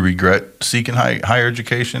 Do you regret seeking higher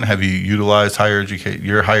education? Have you utilized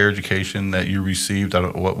your higher education that you received?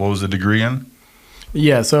 What was the degree in?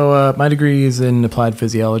 Yeah, so my degree is in applied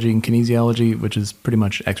physiology and kinesiology, which is pretty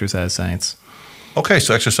much exercise science. Okay,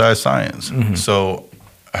 so exercise science. Mm-hmm. So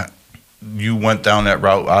you went down that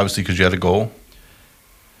route, obviously, because you had a goal?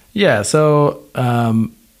 Yeah, so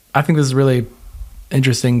I think this is a really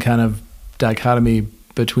interesting kind of dichotomy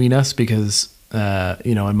between us because,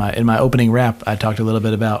 in my opening rap, I talked a little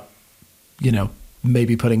bit about,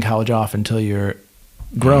 maybe putting college off until you're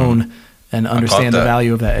grown and understand the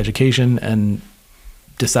value of that education and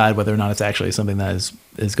decide whether or not it's actually something that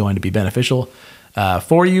is going to be beneficial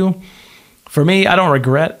for you. For me, I don't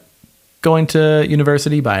regret going to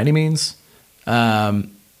university by any means,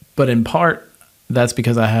 but in part, that's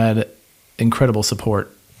because I had incredible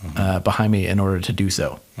support behind me in order to do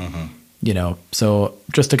so. Mm-hmm. So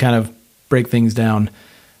just to kind of break things down,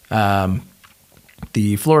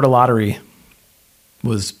 the Florida Lottery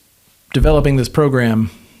was developing this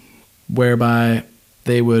program whereby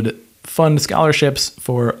they would fund scholarships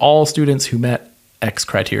for all students who met X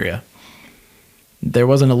criteria. There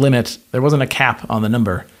wasn't a limit. There wasn't a cap on the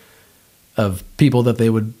number of people that they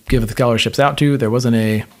would give the scholarships out to. There wasn't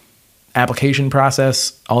a application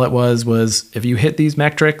process. All it was if you hit these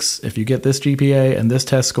metrics, if you get this GPA and this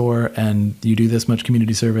test score and you do this much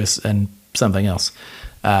community service and something else,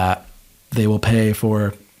 they will pay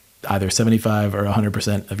for either 75 or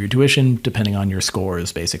 100% of your tuition, depending on your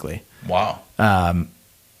scores, basically. Wow.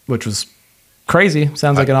 Which was crazy.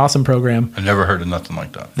 Sounds like an awesome program. I never heard of nothing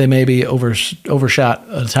like that. They maybe overshot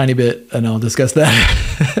a tiny bit, and I'll discuss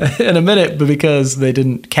that in a minute, but because they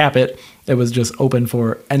didn't cap it, it was just open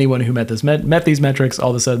for anyone who met these metrics.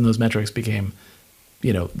 All of a sudden, those metrics became,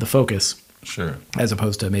 the focus. Sure. As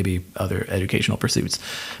opposed to maybe other educational pursuits.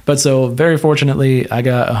 But so very fortunately, I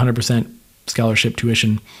got 100% scholarship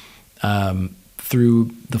tuition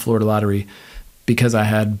through the Florida Lottery because I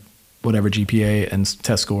had whatever GPA and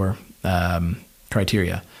test score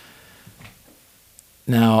criteria.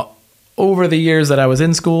 Now, over the years that I was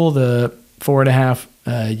in school, the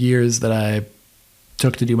 4.5 years that I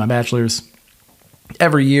took to do my bachelor's,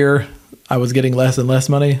 every year I was getting less and less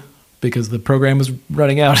money because the program was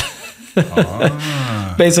running out.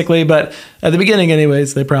 Basically, but at the beginning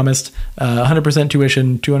anyways, they promised 100%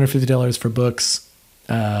 tuition, $250 for books,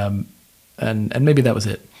 and maybe that was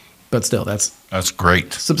it. But still, that's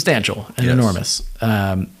great. Substantial and enormous.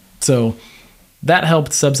 So that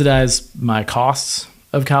helped subsidize my costs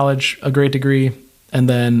of college a great degree. And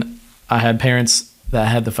then I had parents that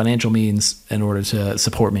had the financial means in order to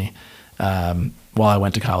support me while I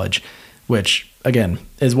went to college, which, again,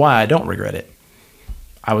 is why I don't regret it.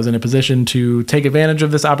 I was in a position to take advantage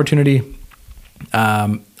of this opportunity.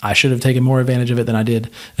 I should have taken more advantage of it than I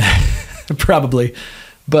did, probably.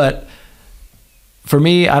 But for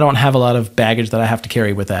me, I don't have a lot of baggage that I have to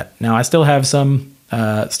carry with that. Now, I still have some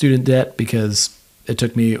student debt because it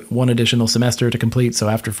took me one additional semester to complete. So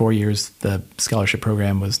after 4 years, the scholarship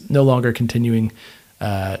program was no longer continuing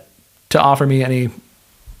to offer me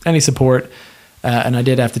any support. And I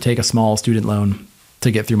did have to take a small student loan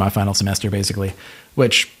to get through my final semester, basically,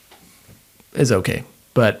 which is okay.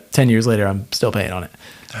 But 10 years later, I'm still paying on it.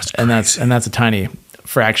 That's crazy. And that's a tiny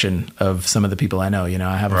fraction of some of the people I know. You know,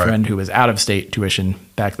 I have a friend who was out of state tuition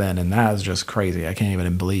back then, and that was just crazy. I can't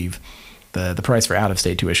even believe the price for out of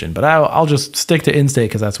state tuition. But I'll just stick to in-state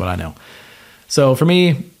because that's what I know. So for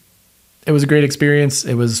me, it was a great experience.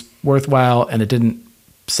 It was worthwhile, and it didn't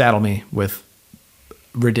saddle me with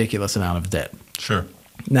ridiculous amount of debt. Sure.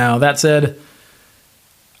 Now, that said,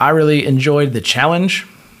 I really enjoyed the challenge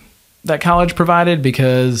that college provided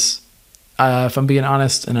because if I'm being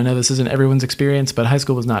honest, and I know this isn't everyone's experience, but high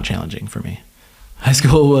school was not challenging for me. High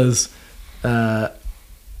school was, I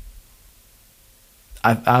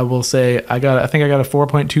will say, I think I got a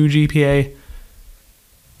 4.2 GPA.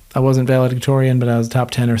 I wasn't valedictorian, but I was top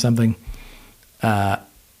 10 or something. And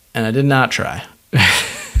I did not try.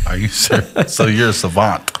 Are you serious? So you're a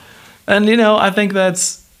savant. And, you know, I think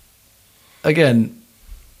that's, again,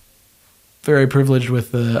 very privileged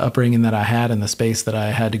with the upbringing that I had and the space that I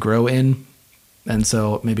had to grow in. And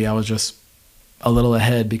so maybe I was just a little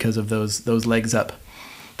ahead because of those legs up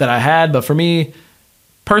that I had. But for me,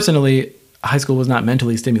 personally, high school was not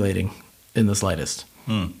mentally stimulating in the slightest.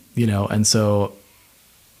 You know, and so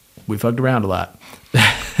we fucked around a lot.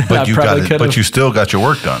 But you still got your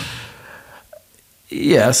work done.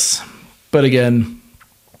 Yes. But again,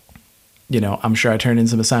 you know, I'm sure I turned in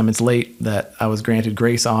some assignments late that I was granted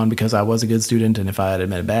grace on because I was a good student. And if I had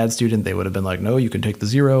been a bad student, they would have been like, no, you can take the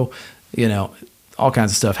 0. You know, all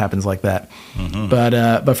kinds of stuff happens like that. Mm-hmm.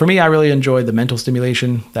 But for me, I really enjoyed the mental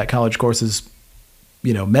stimulation that college courses,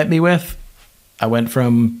 you know, met me with. I went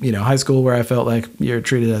from, you know, high school where I felt like you're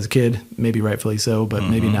treated as a kid, maybe rightfully so, but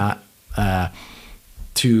maybe not,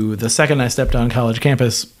 to the second I stepped on college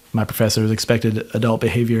campus, my professors expected adult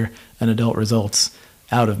behavior and adult results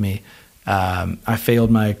out of me. I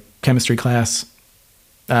failed my chemistry class.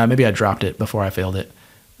 Maybe I dropped it before I failed it,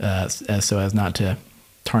 so as not to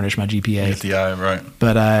tarnish my GPA. Get the eye, right.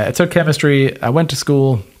 But I took chemistry. I went to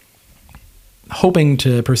school hoping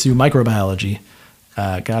to pursue microbiology.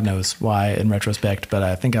 God knows why in retrospect, but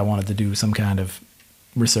I think I wanted to do some kind of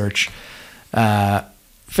research.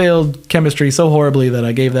 Failed chemistry so horribly that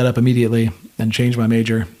I gave that up immediately and changed my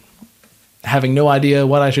major. Having no idea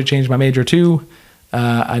what I should change my major to,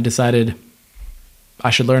 I decided I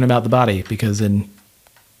should learn about the body because in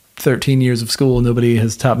 13 years of school, nobody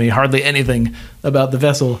has taught me hardly anything about the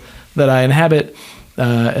vessel that I inhabit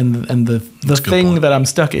and the thing that I'm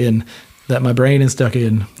stuck in, that my brain is stuck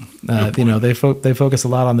in. You know, they focus a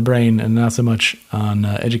lot on the brain and not so much on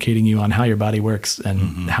educating you on how your body works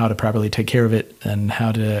and how to properly take care of it and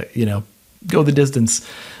how to, you know, go the distance.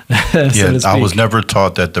 Yeah, I was never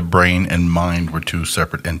taught that the brain and mind were two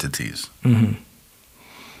separate entities. Mm-hmm.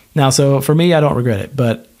 Now, so for me, I don't regret it,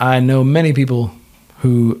 but I know many people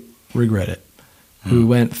who regret it, who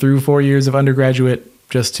went through 4 years of undergraduate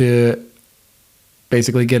just to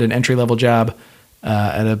basically get an entry-level job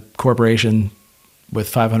at a corporation with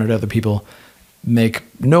 500 other people, make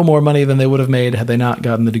no more money than they would have made had they not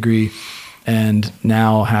gotten the degree, and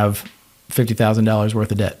now have $50,000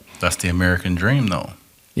 worth of debt. That's the American dream, though.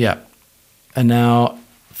 Yeah. And now,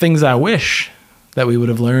 things I wish that we would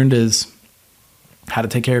have learned is how to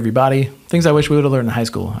take care of your body. Things I wish we would have learned in high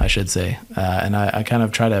school, I should say. And I kind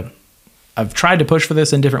of I've tried to push for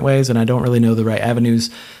this in different ways, and I don't really know the right avenues.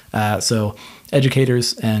 So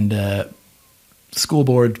educators and school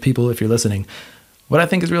board people, if you're listening, what I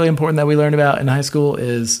think is really important that we learn about in high school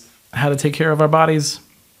is how to take care of our bodies,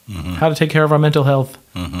 how to take care of our mental health,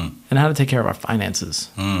 and how to take care of our finances.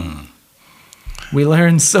 We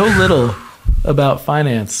learn so little about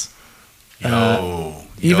finance.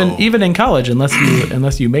 Even in college,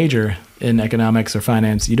 unless you major in economics or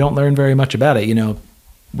finance, you don't learn very much about it. You know,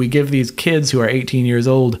 we give these kids who are 18 years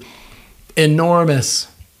old enormous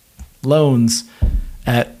loans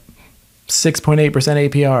at 6.8%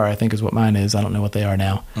 APR, I think is what mine is. I don't know what they are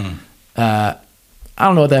now. I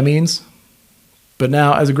don't know what that means. But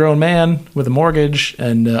now, as a grown man with a mortgage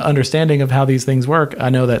and understanding of how these things work,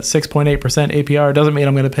 I know that 6.8% APR doesn't mean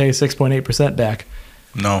I'm going to pay 6.8% back.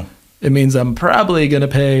 No. It means I'm probably going to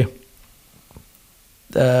pay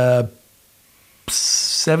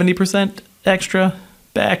 70% extra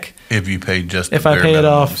back. If you pay just if I pay it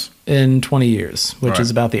off in 20 years, which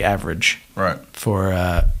is about the average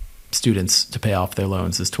for students to pay off their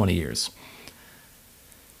loans is 20 years.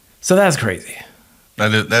 So that's crazy.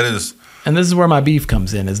 That is. And this is where my beef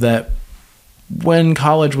comes in, is that when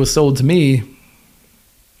college was sold to me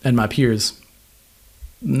and my peers,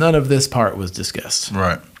 none of this part was discussed.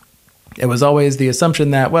 Right. It was always the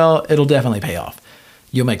assumption that, well, it'll definitely pay off.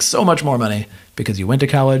 You'll make so much more money because you went to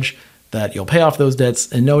college that you'll pay off those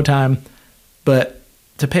debts in no time. But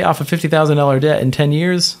to pay off a $50,000 debt in 10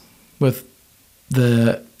 years with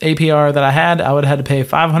the APR that I had, I would have had to pay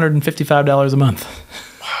 $555 a month.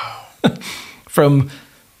 Wow. From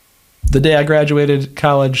the day I graduated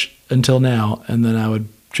college until now, and then I would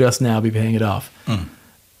just now be paying it off.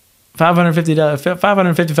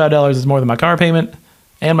 $555 is more than my car payment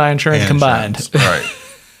and my insurance combined. Right.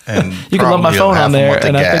 And you can lump my phone on there,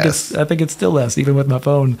 and I think it's still less, even with my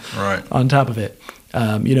phone on top of it.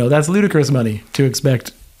 That's ludicrous money to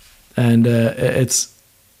expect, and it's,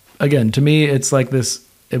 again, to me, it's like this.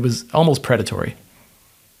 It was almost predatory.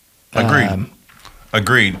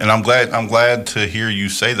 Agreed, and I'm glad to hear you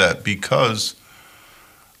say that, because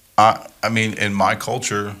I mean, in my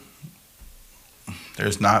culture,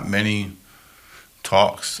 there's not many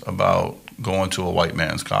talks about going to a white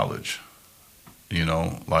man's college.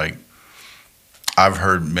 Like, I've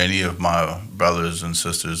heard many of my brothers and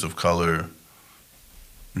sisters of color,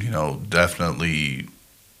 definitely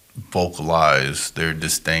vocalize their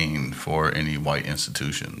disdain for any white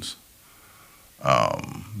institutions,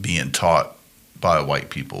 being taught by white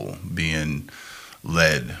people, being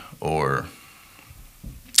led or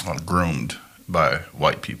groomed by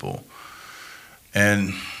white people.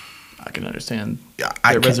 And I can understand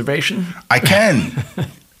their reservation. I can.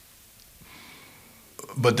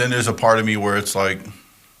 But then there's a part of me where it's like,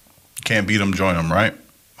 can't beat them, join them, right?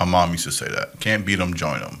 My mom used to say that. Can't beat them,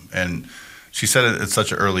 join them. And she said it at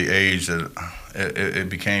such an early age that it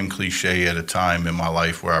became cliche at a time in my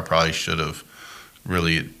life where I probably should have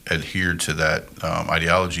really adhered to that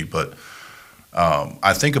ideology. But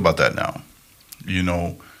I think about that now.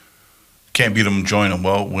 Can't beat them, join them.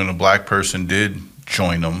 Well, when a black person did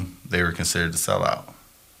join them, they were considered a sellout.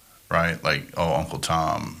 Right? Like, oh, Uncle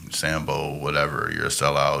Tom, Sambo, whatever, you're a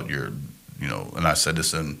sellout, and I said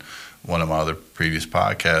this in one of my other previous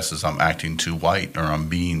podcasts, is I'm acting too white, or I'm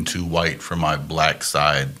being too white for my black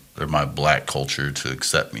side or my black culture to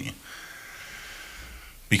accept me.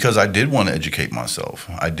 Because I did want to educate myself.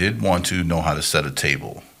 I did want to know how to set a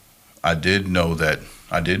table. I did want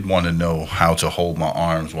to know how to hold my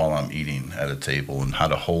arms while I'm eating at a table, and how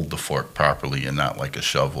to hold the fork properly and not like a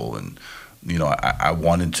shovel. And I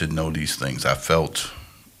wanted to know these things. I felt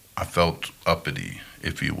uppity,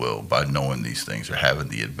 if you will, by knowing these things or having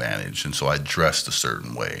the advantage. And so I dressed a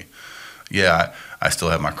certain way. Yeah, I still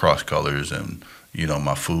have my cross colors and,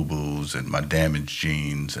 my FUBUs and my damaged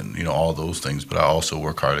jeans and, all those things. But I also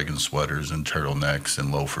wore cardigan sweaters and turtlenecks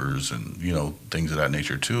and loafers and, things of that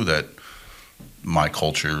nature too, that my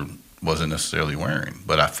culture wasn't necessarily wearing.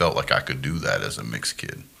 But I felt like I could do that as a mixed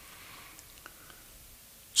kid.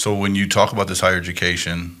 So when you talk about this higher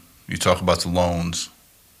education, you talk about the loans.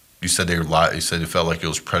 You said You said it felt like it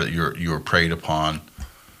was you were preyed upon.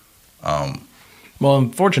 Well,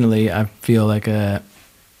 unfortunately, I feel like I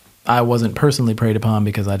wasn't personally preyed upon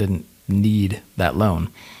because I didn't need that loan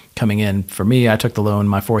coming in. For me, I took the loan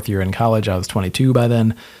my fourth year in college. I was 22 by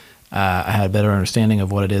then. I had a better understanding of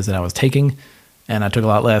what it is that I was taking, and I took a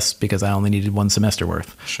lot less because I only needed one semester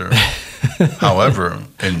worth. Sure. However,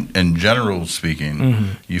 in general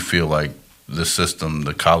speaking, you feel like the system,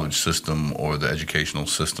 the college system or the educational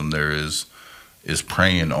system there is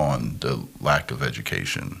preying on the lack of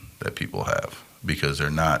education that people have because they're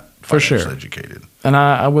not financially educated. And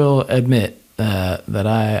I will admit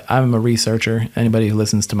that I'm a researcher. Anybody who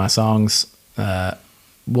listens to my songs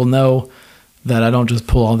will know that I don't just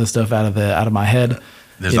pull all this stuff out of my head.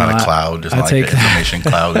 There's not a cloud. There's not like the information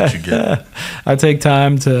cloud that you get. I take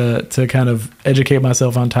time to kind of educate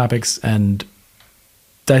myself on topics and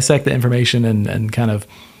dissect the information and kind of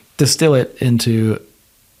distill it into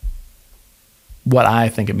what I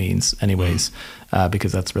think it means anyways,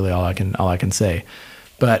 because that's really all I can say.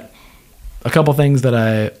 But a couple things that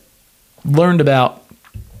I learned about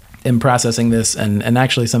in processing this, and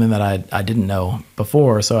actually something that I didn't know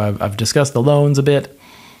before. So I've discussed the loans a bit.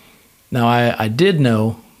 Now, I did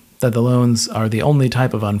know that the loans are the only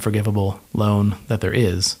type of unforgivable loan that there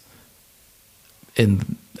is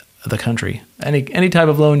in the country. Any type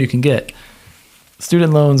of loan you can get.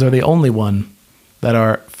 Student loans are the only one that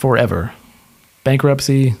are forever.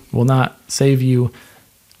 Bankruptcy will not save you.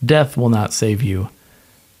 Death will not save you.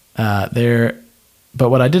 But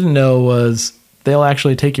what I didn't know was they'll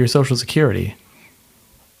actually take your Social Security.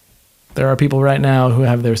 There are people right now who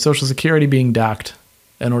have their Social Security being docked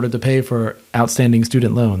in order to pay for outstanding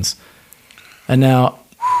student loans. And now,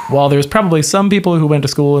 while there's probably some people who went to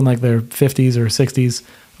school in like their 50s or 60s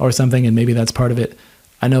or something, and maybe that's part of it,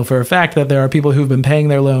 I know for a fact that there are people who've been paying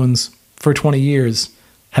their loans for 20 years,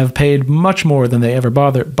 have paid much more than they ever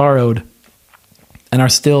borrowed, and are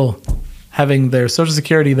still having their Social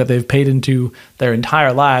Security that they've paid into their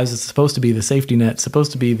entire lives. It's supposed to be the safety net,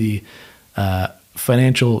 supposed to be the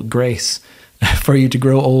financial grace for you to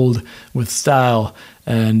grow old with style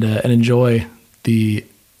and enjoy the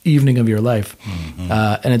evening of your life. Mm-hmm.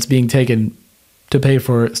 And it's being taken to pay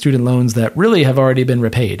for student loans that really have already been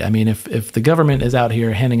repaid. I mean, if the government is out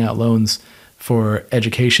here handing out loans for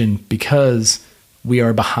education because we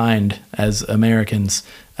are behind as Americans,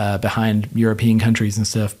 behind European countries and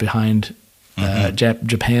stuff, behind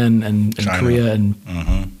Japan and Korea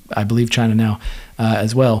and I believe China now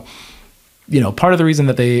as well. Part of the reason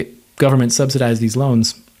that the government subsidized these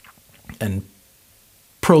loans and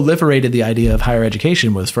proliferated the idea of higher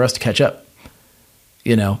education was for us to catch up,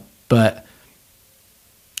 but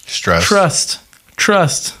trust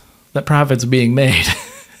that profits are being made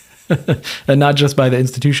and not just by the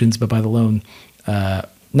institutions, but by the loan,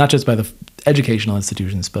 not just by the educational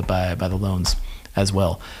institutions, but by the loans as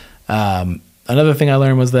well. Another thing I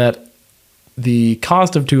learned was that the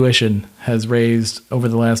cost of tuition has raised over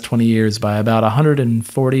the last 20 years by about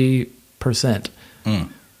 140%.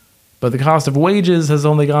 But the cost of wages has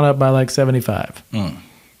only gone up by like 75.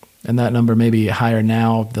 And that number may be higher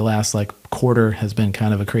now. The last quarter has been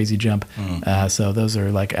kind of a crazy jump. So those are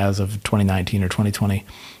as of 2019 or 2020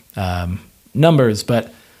 numbers.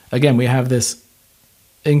 But again, we have this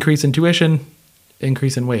increase in tuition,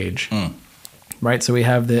 increase in wage, right? So we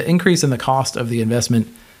have the increase in the cost of the investment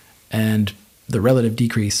and the relative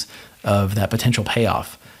decrease of that potential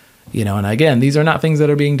payoff, and again, these are not things that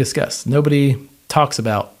are being discussed. Nobody talks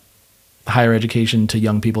about higher education to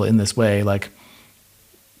young people in this way.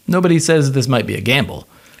 Nobody says this might be a gamble.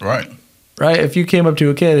 Right. If you came up to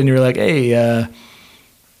a kid and you were like, hey,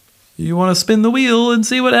 you want to spin the wheel and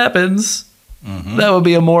see what happens? That would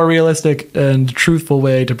be a more realistic and truthful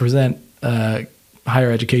way to present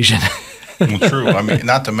higher education. Well, true. I mean,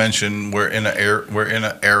 not to mention we're in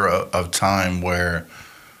an era of time where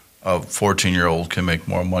a 14-year-old can make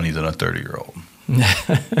more money than a 30-year-old.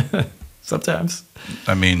 Sometimes.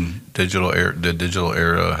 I mean, the digital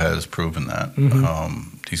era has proven that.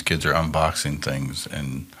 These kids are unboxing things,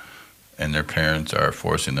 and their parents are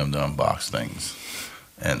forcing them to unbox things.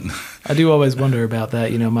 And I do always wonder about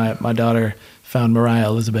that. My daughter found Mariah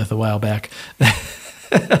Elizabeth a while back.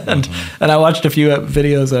 And I watched a few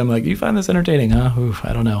videos and I'm like, you find this entertaining, huh? Oof,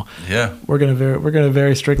 I don't know. Yeah. We're gonna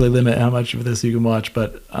very strictly limit how much of this you can watch,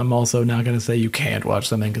 but I'm also not gonna say you can't watch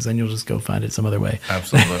something because then you'll just go find it some other way.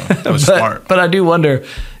 Absolutely. That was smart. But I do wonder,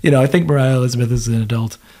 I think Mariah Elizabeth is an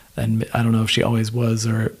adult, and I don't know if she always was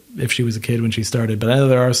or if she was a kid when she started, but I know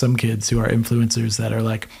there are some kids who are influencers that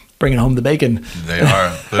are bringing home the bacon. They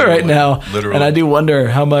are right now. Literally. And I do wonder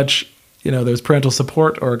how much, there's parental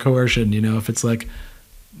support or coercion, if it's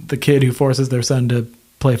the kid who forces their son to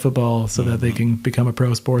play football so that they can become a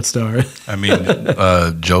pro sports star. I mean,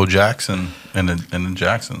 Joe Jackson and the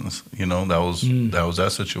Jacksons, that was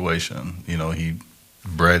that situation. He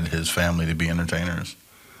bred his family to be entertainers.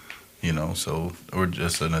 So we're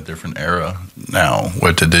just in a different era now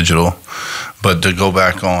with the digital. But to go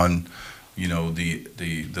back on,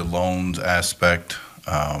 the loans aspect,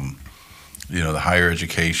 the higher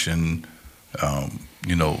education,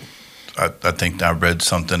 I think I read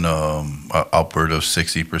something upward of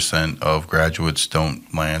 60% of graduates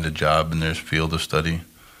don't land a job in their field of study.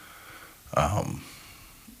 I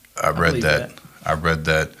read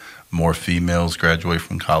that more females graduate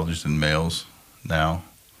from college than males now.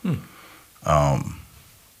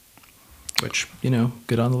 Which,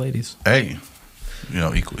 good on the ladies. Hey,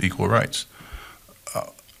 equal rights.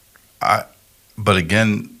 But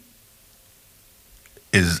again,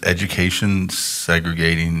 is education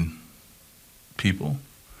segregating people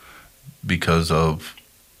because of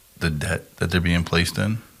the debt that they're being placed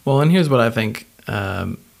in? Well, and here's what I think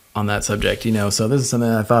on that subject, so this is something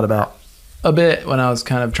I thought about a bit when I was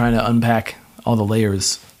kind of trying to unpack all the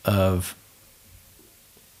layers of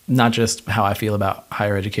not just how I feel about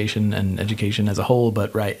higher education and education as a whole,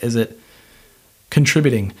 but is it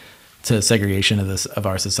contributing to segregation of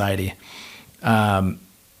our society? And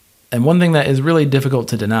one thing that is really difficult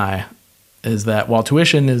to deny is that while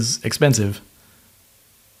tuition is expensive,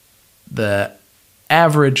 the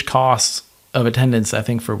average cost of attendance, I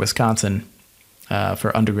think, for Wisconsin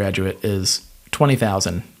for undergraduate is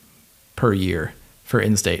 $20,000 per year for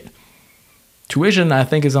in-state. Tuition, I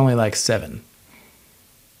think, is only $7,000.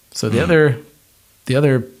 So the other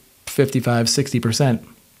 55, 60%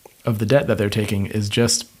 of the debt that they're taking is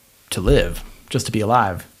just to live, just to be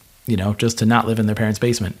alive, just to not live in their parents'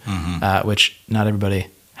 basement, which not everybody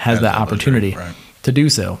has that opportunity to do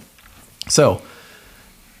so. So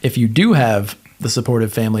if you do have the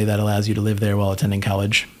supportive family that allows you to live there while attending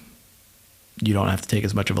college, you don't have to take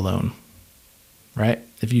as much of a loan, right?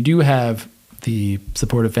 If you do have the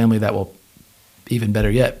supportive family that will, even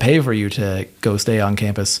better yet, pay for you to go stay on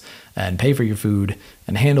campus and pay for your food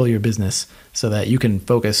and handle your business so that you can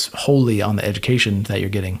focus wholly on the education that you're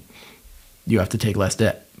getting, you have to take less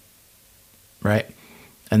debt, right?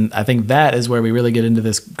 And I think that is where we really get into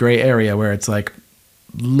this gray area where it's like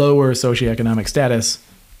lower socioeconomic status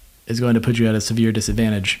is going to put you at a severe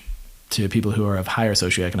disadvantage to people who are of higher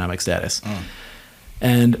socioeconomic status.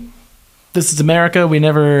 And this is America. We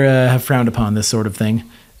never have frowned upon this sort of thing.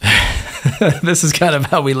 This is kind of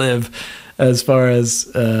how we live as far as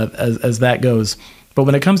that goes. But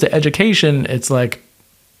when it comes to education, it's like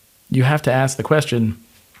you have to ask the question,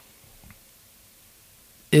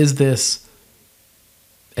 is this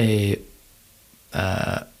a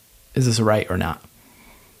right or not?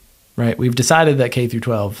 Right? We've decided that K through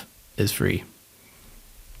 12 is free.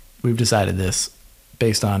 We've decided this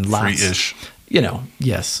based on lots. Free-ish.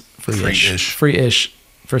 Yes, free-ish. Free-ish. Free-ish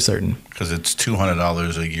for certain. Because it's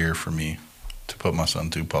 $200 a year for me to put my son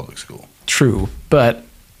through public school. True, but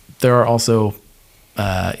there are also,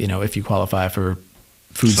 if you qualify for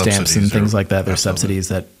food stamps and things like that, there's subsidies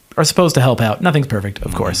that are supposed to help out. Nothing's perfect,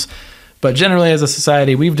 of course. But generally, as a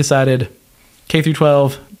society, we've decided K through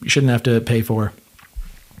 12, you shouldn't have to pay for.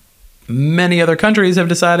 Many other countries have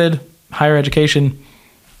decided higher education,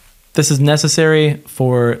 this is necessary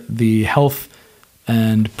for the health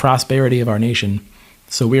and prosperity of our nation.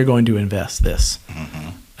 So we're going to invest this.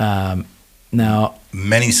 Now,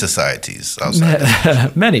 many societies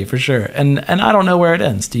outside. Many for sure, and I don't know where it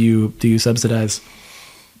ends. Do you subsidize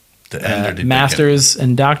the end or masters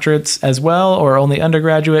and doctorates as well, or only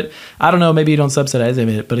undergraduate? I don't know. Maybe you don't subsidize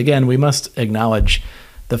it, but again, we must acknowledge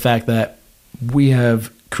the fact that we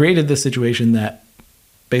have created this situation that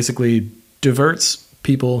basically diverts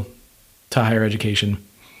people to higher education,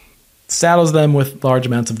 saddles them with large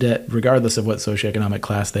amounts of debt, regardless of what socioeconomic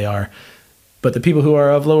class they are. But the people who are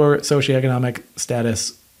of lower socioeconomic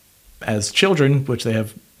status as children, which they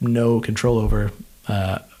have no control over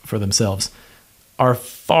for themselves, are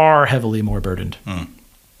far heavily more burdened.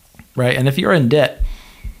 Right? And if you're in debt,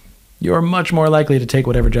 you're much more likely to take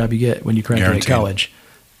whatever job you get when you graduate college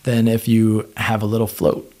than if you have a little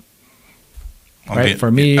float. Right? For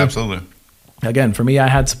me, absolutely. Again, for me, I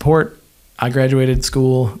had support. I graduated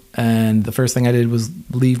school, and the first thing I did was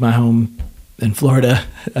leave my home in Florida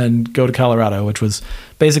and go to Colorado, which was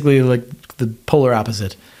basically like the polar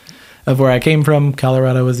opposite of where I came from.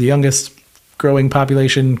 Colorado was the youngest growing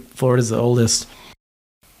population. Florida's the oldest.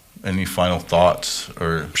 Any final thoughts?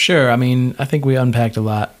 Or Sure. I mean, I think we unpacked a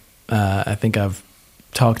lot. I think I've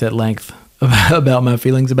talked at length about my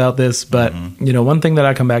feelings about this, but one thing that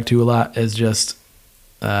I come back to a lot is just,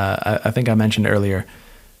 I think I mentioned earlier,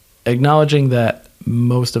 acknowledging that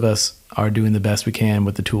most of us are doing the best we can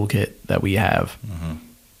with the toolkit that we have.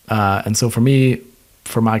 And so for me,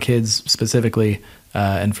 for my kids specifically,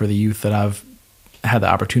 and for the youth that I've had the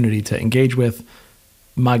opportunity to engage with,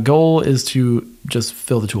 my goal is to just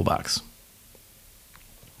fill the toolbox.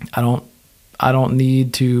 I don't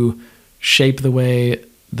need to shape the way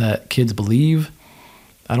that kids believe.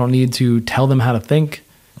 I don't need to tell them how to think.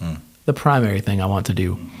 The primary thing I want to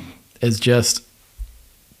do is just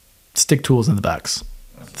stick tools in the box.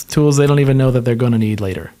 It's tools they don't even know that they're going to need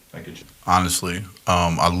later. Honestly,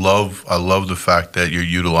 I love the fact that you're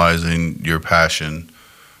utilizing your passion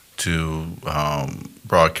to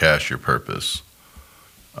broadcast your purpose.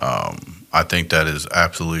 I think that is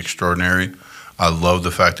absolutely extraordinary. I love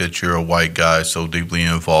the fact that you're a white guy so deeply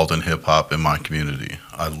involved in hip hop in my community.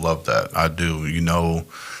 I love that. I do.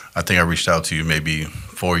 I think I reached out to you maybe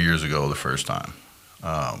 4 years ago the first time.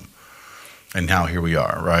 And now here we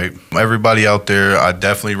are, right? Everybody out there, I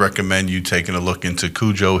definitely recommend you taking a look into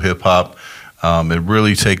Cujo hip hop and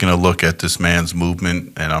really taking a look at this man's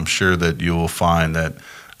movement. And I'm sure that you will find that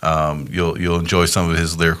you'll enjoy some of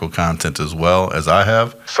his lyrical content as well as I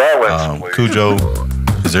have. Cujo,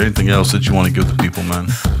 is there anything else that you want to give the people, man?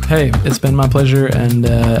 Hey, it's been my pleasure, and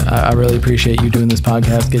I really appreciate you doing this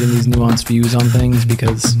podcast, getting these nuanced views on things,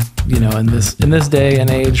 because in this day and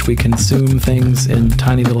age, we consume things in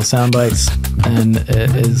tiny little sound bites, and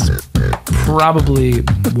it is probably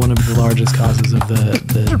one of the largest causes of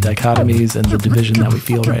the dichotomies and the division that we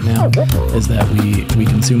feel right now, is that we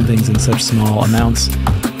consume things in such small amounts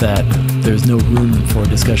that there's no room for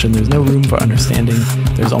discussion, there's no room for understanding,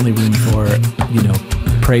 there's only room for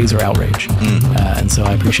praise or outrage. And so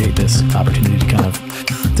I appreciate this opportunity to kind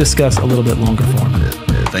of discuss a little bit longer form.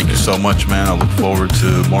 Thank you so much, man. I look forward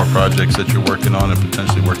to more projects that you're working on and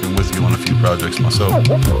potentially working with you on a few projects myself.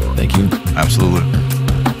 Thank you. Absolutely.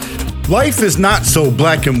 Life is not so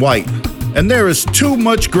black and white, and there is too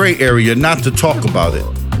much gray area not to talk about it.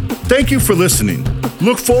 Thank you for listening.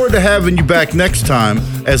 Look forward to having you back next time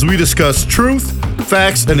as we discuss truth,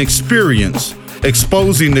 facts, and experience,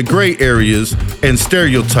 exposing the gray areas and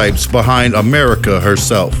stereotypes behind America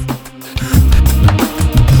herself.